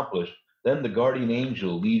 accomplished, then the guardian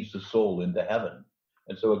angel leads the soul into heaven.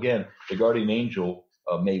 And so again, the guardian angel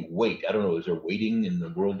may wait. I don't know, is there waiting in the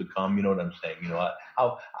world to come? You know what I'm saying?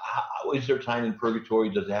 How is there time in purgatory?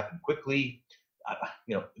 Does it happen quickly?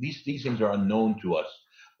 These things are unknown to us.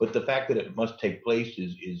 But the fact that it must take place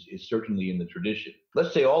is certainly in the tradition.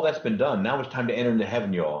 Let's say all that's been done. Now it's time to enter into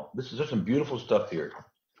heaven, y'all. There's some beautiful stuff here.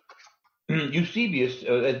 Eusebius,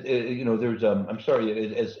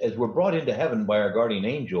 as we're brought into heaven by our guardian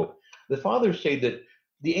angel, the fathers say that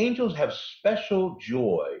the angels have special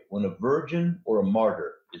joy when a virgin or a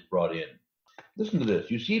martyr is brought in. Listen to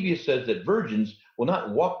this. Eusebius says that virgins will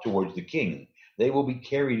not walk towards the king. They will be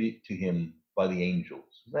carried to him by the angels.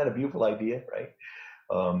 Isn't that a beautiful idea, right?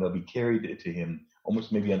 They'll be carried to him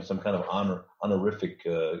almost maybe on some kind of honorific,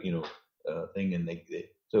 thing. And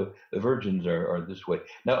so the virgins are this way.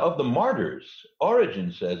 Now, of the martyrs,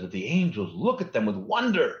 Origen says that the angels look at them with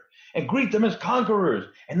wonder and greet them as conquerors,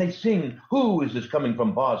 and they sing, "Who is this coming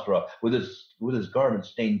from Basra with his garment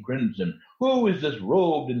stained crimson? Who is this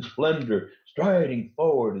robed in splendor, striding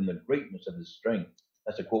forward in the greatness of his strength?"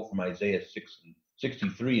 That's a quote from Isaiah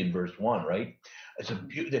 63 in verse 1, right?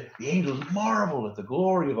 The angels marvel at the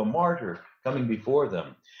glory of a martyr coming before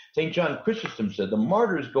them. St. John Chrysostom said the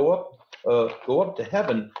martyrs go up to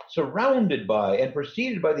heaven surrounded by and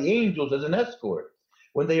preceded by the angels as an escort.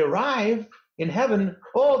 When they arrive in heaven,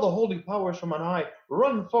 all the holy powers from on high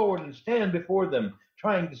run forward and stand before them,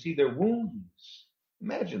 trying to see their wounds.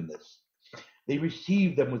 Imagine this. They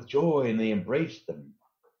receive them with joy and they embrace them.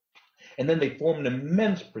 And then they form an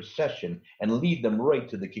immense procession and lead them right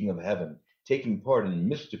to the King of Heaven, taking part in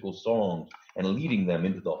mystical songs and leading them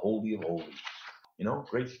into the Holy of Holies.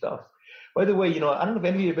 Great stuff. By the way, I don't know if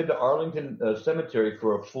any of you have been to Arlington Cemetery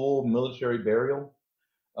for a full military burial.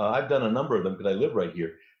 I've done a number of them because I live right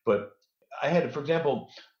here. But I had, for example,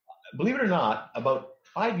 believe it or not, about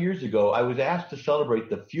 5 years ago, I was asked to celebrate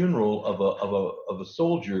the funeral of a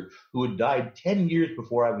soldier who had died 10 years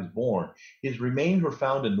before I was born. His remains were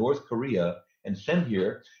found in North Korea and sent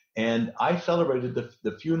here. And I celebrated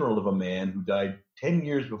the funeral of a man who died 10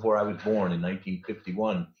 years before I was born in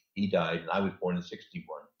 1951. He died, and I was born in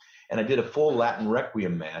 61. And I did a full Latin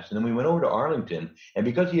Requiem Mass. And then we went over to Arlington. And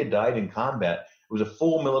because he had died in combat, it was a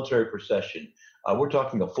full military procession. We're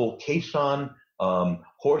talking a full caisson,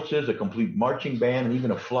 horses, a complete marching band, and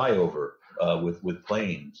even a flyover with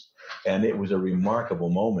planes. And it was a remarkable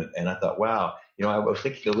moment. And I thought, wow, I was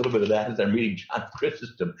thinking a little bit of that as I'm reading John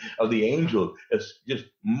Chrysostom, of the angel as just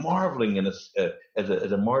marveling as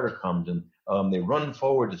a martyr comes, and they run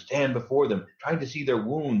forward to stand before them, trying to see their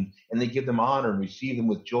wounds, and they give them honor and receive them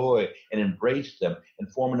with joy and embrace them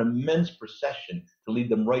and form an immense procession to lead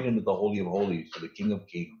them right into the Holy of Holies, to the King of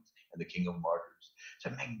Kings and the King of Martyrs. It's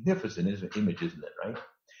a magnificent image, isn't it, right?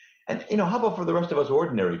 And, how about for the rest of us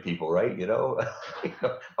ordinary people, right?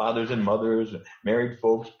 Fathers and mothers, married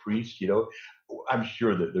folks, priests, I'm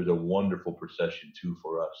sure that there's a wonderful procession too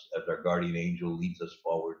for us as our guardian angel leads us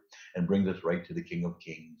forward and brings us right to the King of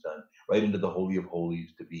Kings and right into the Holy of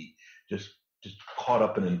Holies to be just caught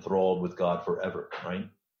up and enthralled with God forever, right?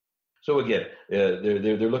 So again,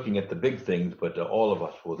 they're looking at the big things, but all of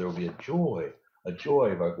us, there will be a joy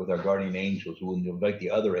with our guardian angels who will invite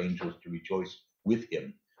the other angels to rejoice with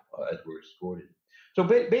him as we're escorted. So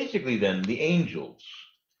basically then, the angels,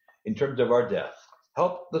 in terms of our death,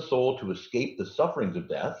 help the soul to escape the sufferings of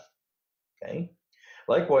death. Okay.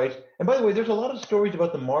 Likewise, and by the way, there's a lot of stories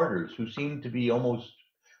about the martyrs who seem to be almost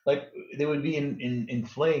like they would be in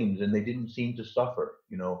flames and they didn't seem to suffer.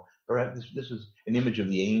 Perhaps this is an image of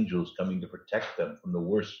the angels coming to protect them from the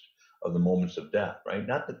worst of the moments of death, right?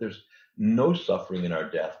 Not that there's no suffering in our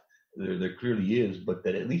death. There clearly is, but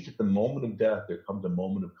that at least at the moment of death, there comes a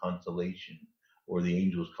moment of consolation where the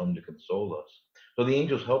angels come to console us. So the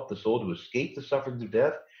angels help the soul to escape the sufferings of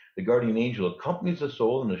death. The guardian angel accompanies the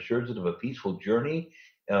soul and assures it of a peaceful journey.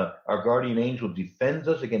 Our guardian angel defends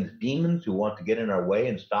us against demons who want to get in our way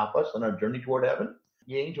and stop us on our journey toward heaven.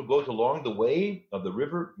 The angel goes along the way of the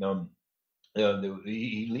river.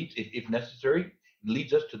 He leads, if necessary,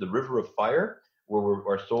 leads us to the river of fire, where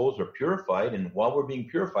our souls are purified. And while we're being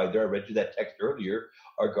purified there, I read you that text earlier,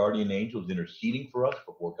 our guardian angel is interceding for us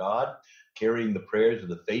before God, carrying the prayers of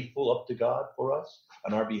the faithful up to God for us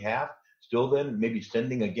on our behalf. Still then, maybe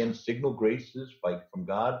sending again signal graces from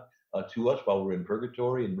God to us while we're in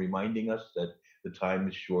purgatory and reminding us that the time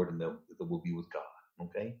is short and that we'll be with God.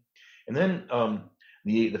 Okay? And then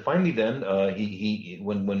finally then, he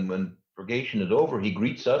when purgation is over, he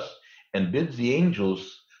greets us and bids the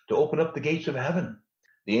angels to open up the gates of heaven.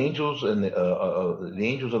 The angels and the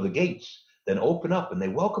angels of the gates then open up and they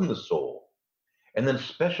welcome the soul. And then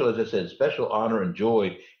special honor and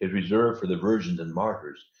joy is reserved for the virgins and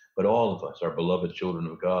martyrs. But all of us are beloved children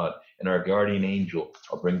of God, and our guardian angel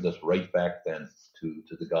brings us right back then to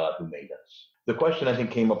the God who made us. The question I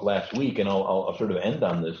think came up last week, and I'll sort of end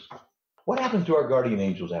on this. What happens to our guardian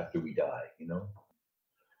angels after we die,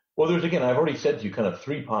 Well, I've already said to you kind of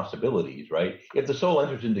three possibilities, right? If the soul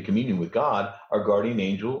enters into communion with God, our guardian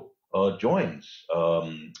angel joins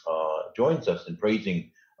us in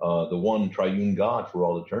praising the one triune God for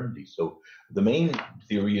all eternity. So the main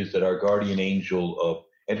theory is that our guardian angel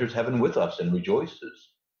enters heaven with us and rejoices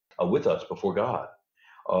with us before God,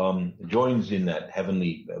 joins in that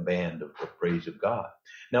heavenly band of praise of God.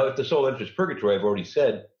 Now, if the soul enters purgatory, I've already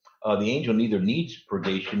said, the angel neither needs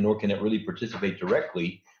purgation nor can it really participate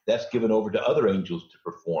directly. That's given over to other angels to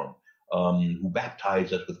perform, who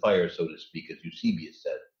baptize us with fire, so to speak, as Eusebius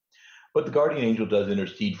said. But the guardian angel does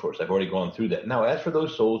intercede for us. I've already gone through that. Now, as for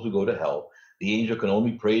those souls who go to hell, the angel can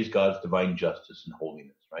only praise God's divine justice and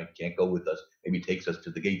holiness, right? Can't go with us. Maybe takes us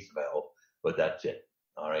to the gates of hell, but that's it,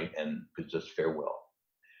 all right? And bids us farewell.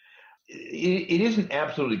 It isn't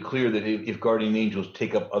absolutely clear that if guardian angels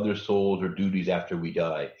take up other souls or duties after we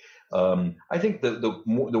die. I think the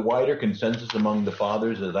wider consensus among the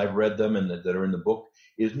fathers, as I've read them and that are in the book,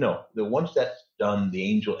 is no. That once that's done, the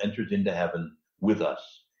angel enters into heaven with us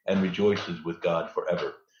and rejoices with God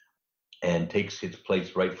forever, and takes its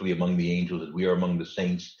place rightfully among the angels as we are among the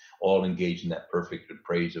saints, all engaged in that perfect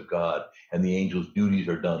praise of God, and the angels' duties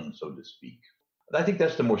are done, so to speak. I think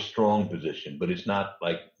that's the more strong position, but it's not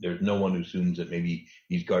like there's no one who assumes that maybe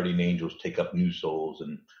these guardian angels take up new souls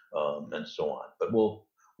and so on. But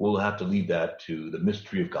we'll have to leave that to the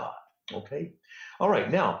mystery of God. Okay? All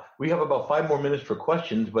right. Now, we have about 5 more minutes for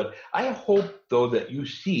questions, but I hope, though, that you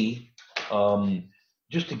see,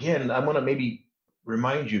 just again, I want to maybe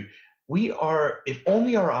remind you, if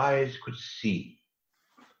only our eyes could see,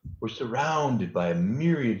 we're surrounded by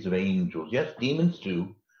myriads of angels. Yes, demons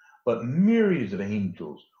too, but myriads of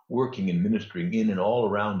angels working and ministering in and all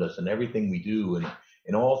around us and everything we do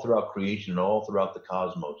and all throughout creation and all throughout the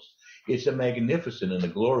cosmos. It's a magnificent and a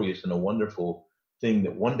glorious and a wonderful thing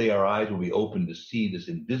that one day our eyes will be open to see this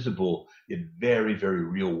invisible yet very, very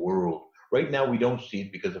real world. Right now we don't see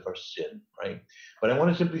it because of our sin, right? But I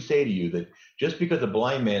want to simply say to you that just because a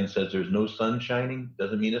blind man says there's no sun shining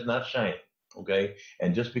doesn't mean it's not shining, okay?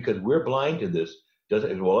 And just because we're blind to this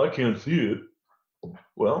doesn't, well, I can't see it.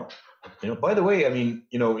 Well, by the way,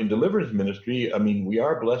 in deliverance ministry, we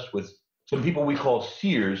are blessed with some people we call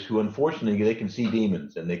seers who, unfortunately, they can see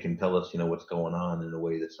demons and they can tell us, what's going on in a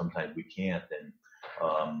way that sometimes we can't. And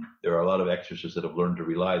there are a lot of exorcists that have learned to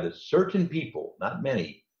rely that certain people, not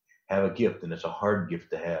many, have a gift, and it's a hard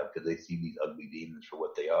gift to have because they see these ugly demons for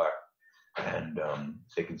what they are. And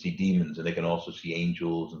they can see demons, and they can also see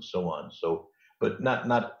angels and so on. So, but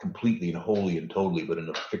not completely and wholly and totally, but in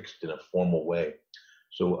a formal way.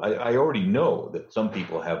 So I already know that some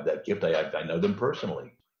people have that gift. I know them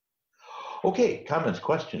personally. Okay, comments,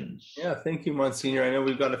 questions? Yeah, thank you, Monsignor. I know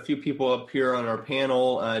we've got a few people up here on our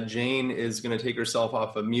panel. Jane is going to take herself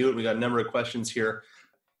off of mute. We got a number of questions here.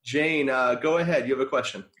 Jane, go ahead. You have a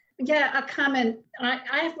question. Yeah, a comment.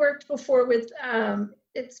 I've worked before with,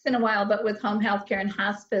 it's been a while, but with home health care and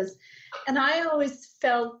hospice. And I always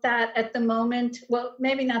felt that at the moment, well,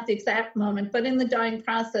 maybe not the exact moment, but in the dying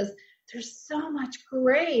process, there's so much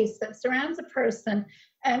grace that surrounds a person.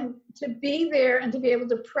 And to be there and to be able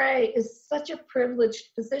to pray is such a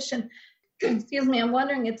privileged position. Excuse me, I'm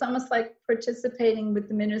wondering, it's almost like participating with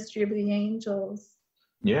the ministry of the angels.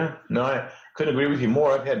 Yeah, no, I couldn't agree with you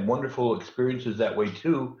more. I've had wonderful experiences that way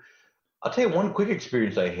too. I'll tell you one quick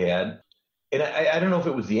experience I had, and I don't know if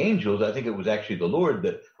it was the angels. I think it was actually the Lord.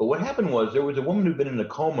 But what happened was there was a woman who'd been in a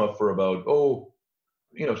coma for about,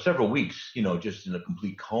 several weeks, just in a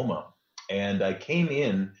complete coma. And I came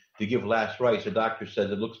in to give last rites. The doctor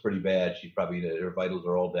says it looks pretty bad. She's probably, her vitals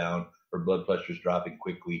are all down. Her blood pressure's dropping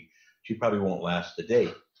quickly. She probably won't last the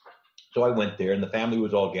day. So I went there, and the family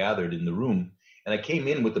was all gathered in the room. And I came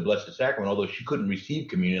in with the Blessed Sacrament, although she couldn't receive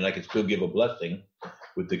communion. I could still give a blessing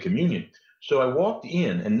with the communion. So I walked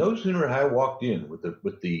in, and no sooner had I walked in with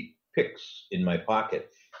the pyx in my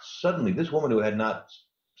pocket, suddenly this woman who had not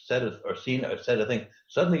said a thing,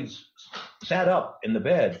 suddenly sat up in the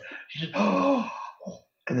bed. She said, "Oh,"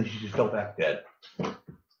 and then she just fell back dead.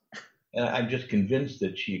 And I'm just convinced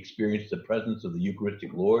that she experienced the presence of the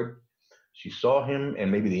Eucharistic Lord. She saw him,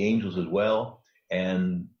 and maybe the angels as well,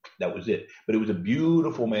 and that was it. But it was a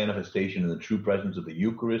beautiful manifestation in the true presence of the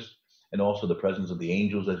Eucharist, and also the presence of the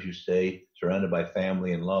angels, as you say, surrounded by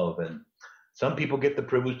family and love. And some people get the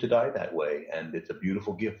privilege to die that way, and it's a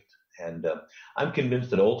beautiful gift. And I'm convinced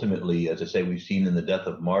that ultimately, as I say, we've seen in the death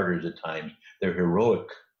of martyrs at times, their heroic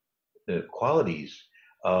qualities,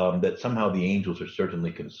 that somehow the angels are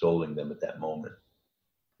certainly consoling them at that moment.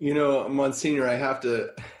 Monsignor, I have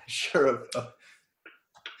to share a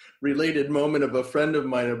related moment of a friend of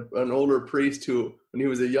mine, an older priest who, when he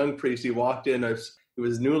was a young priest, he walked in. He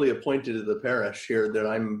was newly appointed to the parish here that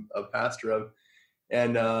I'm a pastor of.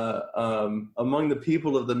 And among the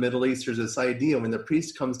people of the Middle East, there's this idea when the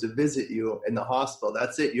priest comes to visit you in the hospital,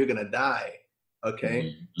 that's it, you're going to die.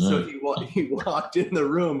 Okay? Mm-hmm. So he walked in the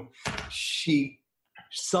room. She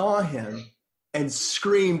saw him and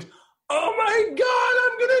screamed, "Oh my God,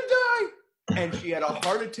 I'm going to die." And she had a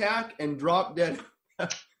heart attack and dropped dead.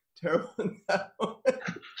 Terrible in that moment.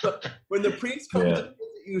 But when the priest comes to visit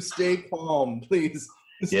you, stay calm, please.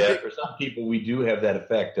 For some people, we do have that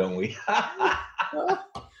effect, don't we? Is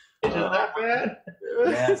it that bad?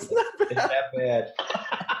 Yeah, it's that bad.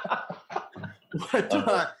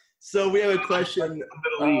 So we have a question.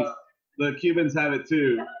 Middle East. The Cubans have it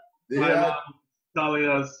too. My mom telling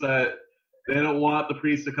us that they don't want the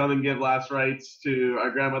priest to come and give last rites to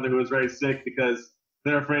our grandmother who was very sick because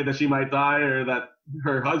they're afraid that she might die or that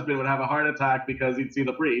her husband would have a heart attack because he'd see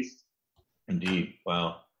the priest. Indeed.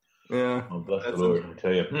 Wow. Yeah. Oh, bless the Lord, I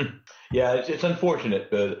tell you. Yeah, it's unfortunate,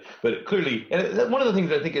 but clearly, and one of the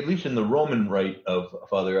things I think, at least in the Roman rite of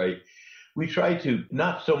Father, we try to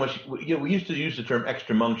not so much, we used to use the term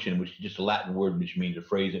extremunction, which is just a Latin word, which means a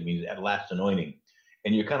phrase that means at last anointing.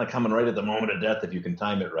 And you're kind of coming right at the moment of death if you can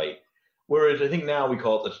time it right. Whereas I think now we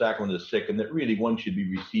call it the sacrament of the sick, and that really one should be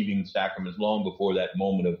receiving sacraments long before that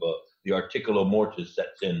moment of the articulo mortis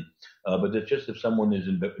sets in. But it's just if someone is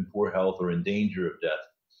in poor health or in danger of death,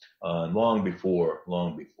 long before.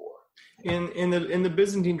 In the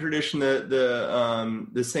Byzantine tradition,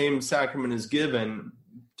 the same sacrament is given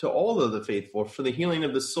to all of the faithful for the healing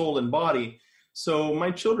of the soul and body. So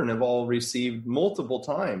my children have all received multiple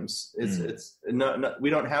times. It's not, we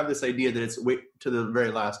don't have this idea that it's wait to the very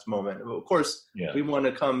last moment. Of course, we want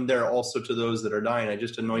to come there also to those that are dying. I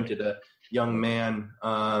just anointed a young man.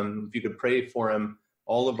 If you could pray for him,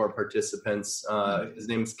 all of our participants. His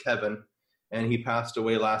name's Kevin, and he passed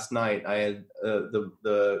away last night. I had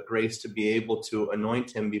the grace to be able to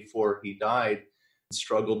anoint him before he died. He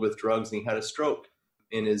struggled with drugs, and he had a stroke.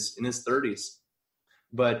 in his 30s.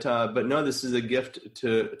 But no, this is a gift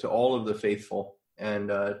to all of the faithful, and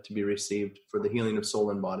to be received for the healing of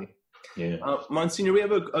soul and body. Yeah. Monsignor, we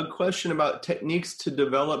have a question about techniques to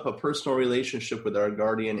develop a personal relationship with our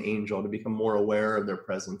guardian angel, to become more aware of their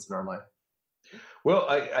presence in our life. Well,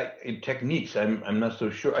 in techniques, I'm not so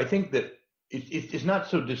sure. I think that it's not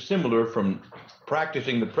so dissimilar from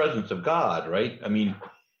practicing the presence of God, right? I mean,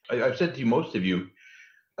 I've said to you, most of you,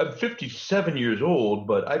 I'm 57 years old,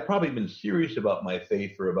 but I've probably been serious about my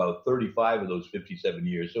faith for about 35 of those 57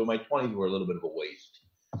 years. So my 20s were a little bit of a waste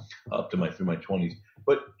through my 20s.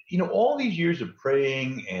 But, all these years of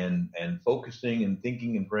praying and focusing and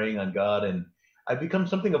thinking and praying on God, and I've become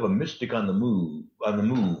something of a mystic on the move,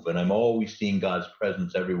 and I'm always seeing God's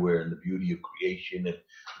presence everywhere, and the beauty of creation and the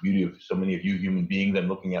beauty of so many of you human beings I'm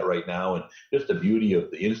looking at right now, and just the beauty of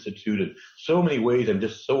the Institute. And so many ways I'm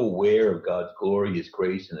just so aware of God's glory, His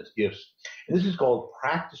grace, and His gifts. And this is called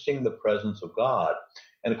practicing the presence of God.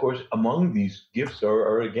 And of course, among these gifts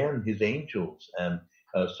are again His angels, and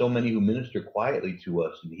so many who minister quietly to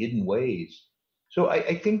us in hidden ways. So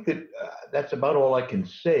I think that that's about all I can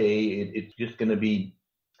say. It's just going to be,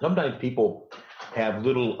 sometimes people have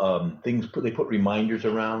little things, they put reminders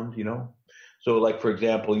around, So like, for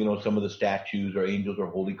example, some of the statues or angels or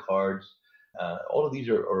holy cards, all of these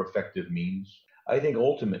are effective means. I think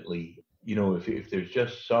ultimately, if there's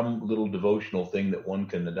just some little devotional thing that one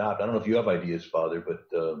can adopt, I don't know if you have ideas, Father, but...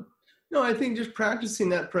 No, I think just practicing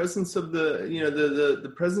that presence of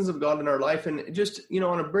the presence of God in our life, and just,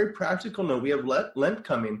 on a very practical note, we have Lent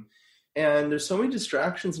coming, and there's so many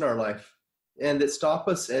distractions in our life, and that stop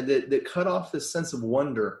us, and that cut off this sense of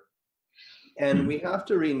wonder. And we have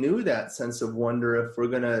to renew that sense of wonder if we're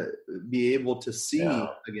going to be able to see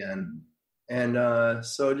again. And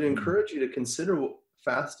so to encourage you to consider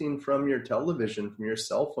fasting from your television, from your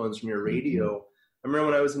cell phones, from your radio. I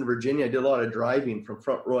remember when I was in Virginia, I did a lot of driving from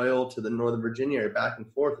Front Royal to the Northern Virginia area, back and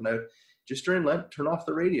forth. And I just during Lent, turn off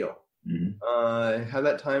the radio, have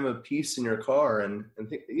that time of peace in your car, and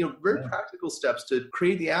think, very practical steps to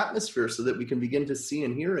create the atmosphere so that we can begin to see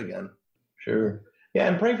and hear again. Sure. Yeah.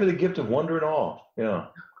 And pray for the gift of wonder and awe. Yeah.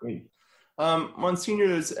 Great. Monsignor,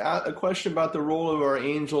 there's a question about the role of our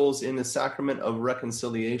angels in the sacrament of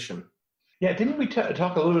reconciliation. Yeah, didn't we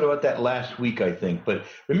talk a little bit about that last week, I think? But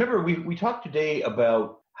remember, we talked today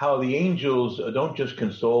about how the angels don't just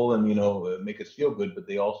console and, make us feel good, but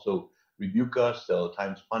they also rebuke us. They'll at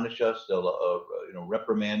times punish us. They'll,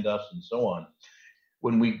 reprimand us and so on.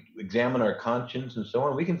 When we examine our conscience and so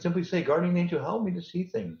on, we can simply say, Guardian Angel, help me to see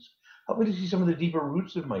things. Help me to see some of the deeper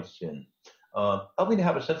roots of my sin. Help me to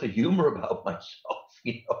have a sense of humor about myself.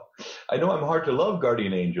 I know I'm hard to love,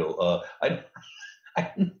 Guardian Angel.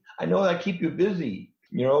 I know I keep you busy.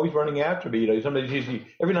 You're always running after me. Sometimes you see,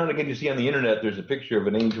 every now and again you see on the internet, there's a picture of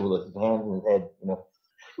an angel with his hands in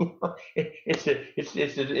his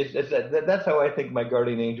head. That's how I think my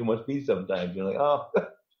guardian angel must be sometimes. You're like, oh.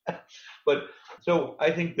 But so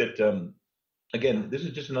I think that, again, this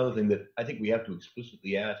is just another thing that I think we have to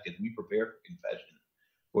explicitly ask as we prepare for confession,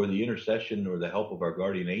 or the intercession or the help of our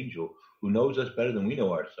guardian angel, who knows us better than we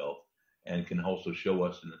know ourselves and can also show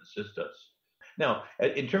us and assist us. Now,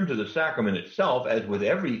 in terms of the sacrament itself, as with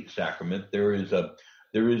every sacrament, there is a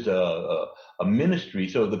ministry.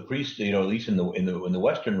 So the priest, at least in the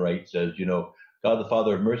Western rite, says, God the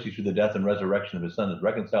Father of mercy, through the death and resurrection of His Son, has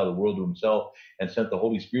reconciled the world to Himself and sent the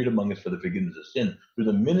Holy Spirit among us for the forgiveness of sin. Through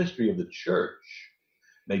the ministry of the Church,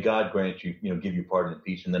 may God grant you, give you pardon and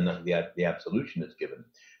peace, and then the absolution is given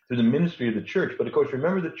through the ministry of the Church. But of course,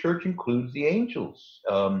 remember, the Church includes the angels.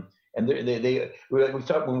 And when we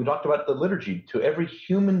talked about the liturgy, to every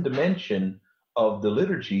human dimension of the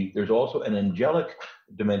liturgy, there's also an angelic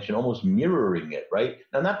dimension, almost mirroring it, right?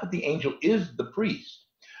 Now, not that the angel is the priest,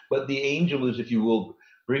 but the angel is, if you will,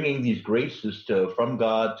 bringing these graces from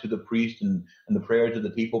God to the priest and the prayers of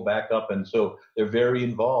the people back up. And so they're very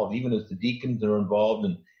involved, even as the deacons are involved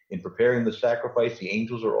in preparing the sacrifice. The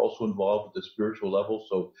angels are also involved at the spiritual level.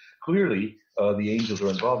 So clearly, the angels are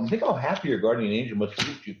involved. And think how happy your guardian angel must be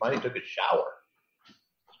if you finally took a shower,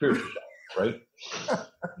 spiritual shower, right?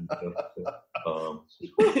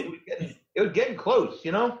 It was getting close,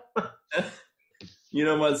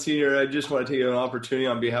 Monsignor, I just want to take an opportunity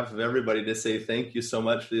on behalf of everybody to say thank you so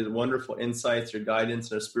much for these wonderful insights, your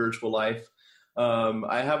guidance in our spiritual life.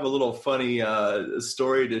 I have a little funny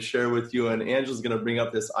story to share with you, and Angela's going to bring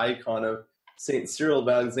up this icon of St. Cyril of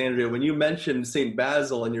Alexandria. When you mentioned St.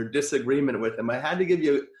 Basil and your disagreement with him, I got to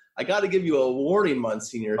give you a warning,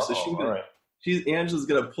 Monsignor. So Angela's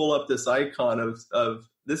going to pull up this icon of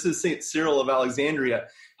this is St. Cyril of Alexandria.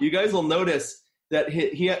 You guys will notice that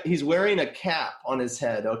he's wearing a cap on his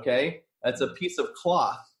head, okay? That's a piece of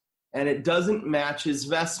cloth, and it doesn't match his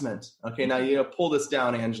vestment. Okay, now you pull this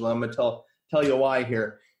down, Angela. I'm going to tell you why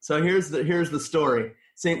here. So here's the story.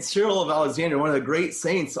 St. Cyril of Alexandria, one of the great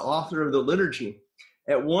saints, author of the liturgy,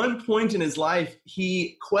 at one point in his life,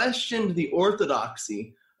 he questioned the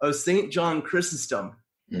orthodoxy of St. John Chrysostom,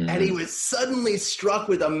 and he was suddenly struck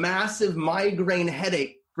with a massive migraine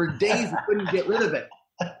headache. For days, he couldn't get rid of it.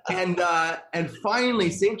 And finally,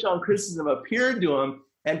 St. John Chrysostom appeared to him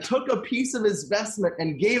and took a piece of his vestment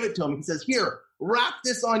and gave it to him. He says, "Here, wrap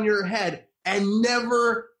this on your head and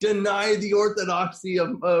never deny the orthodoxy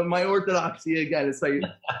of my orthodoxy again." It's like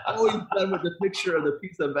always done with the picture of the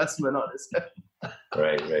piece of vestment on his head.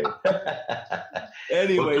 Right.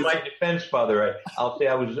 Anyways, well, to my defense, Father, I'll say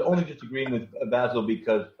I was only disagreeing with Basil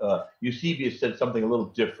because Eusebius said something a little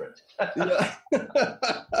different.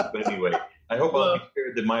 But anyway, I hope I'll be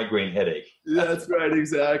spared the migraine headache. That's right.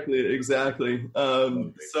 Exactly.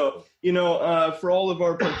 So, for all of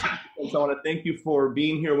our participants, I want to thank you for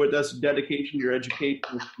being here with us, dedication to your education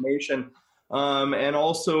and information, and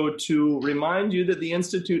also to remind you that the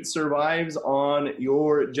Institute survives on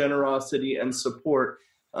your generosity and support.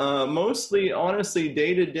 Mostly, honestly,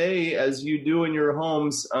 day to day, as you do in your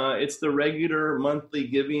homes, it's the regular monthly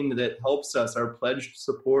giving that helps us, our pledged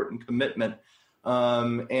support and commitment.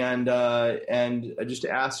 And I just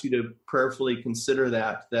ask you to prayerfully consider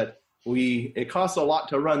that it costs a lot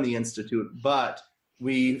to run the Institute, but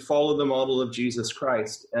we follow the model of Jesus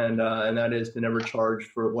Christ, and that is to never charge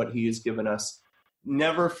for what he has given us.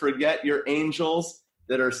 Never forget your angels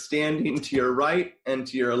that are standing to your right and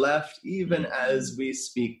to your left, even as we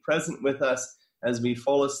speak, present with us as we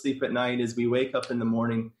fall asleep at night, as we wake up in the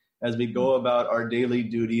morning, as we go about our daily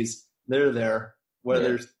duties. They're there,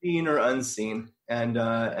 whether seen or unseen.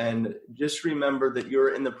 And just remember that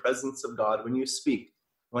you're in the presence of God when you speak,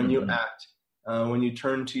 when you act, when you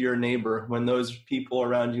turn to your neighbor, when those people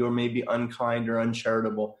around you are maybe unkind or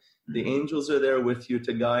uncharitable. The angels are there with you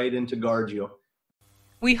to guide and to guard you.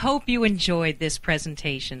 We hope you enjoyed this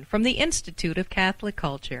presentation from the Institute of Catholic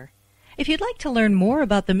Culture. If you'd like to learn more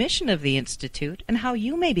about the mission of the Institute and how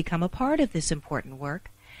you may become a part of this important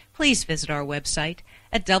work, please visit our website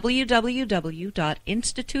at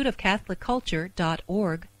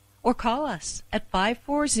www.instituteofcatholicculture.org or call us at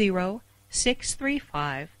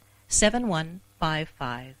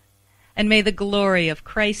 540-635-7155. And may the glory of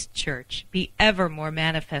Christ Church be ever more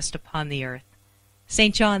manifest upon the earth.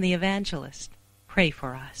 St. John the Evangelist, pray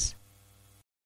for us.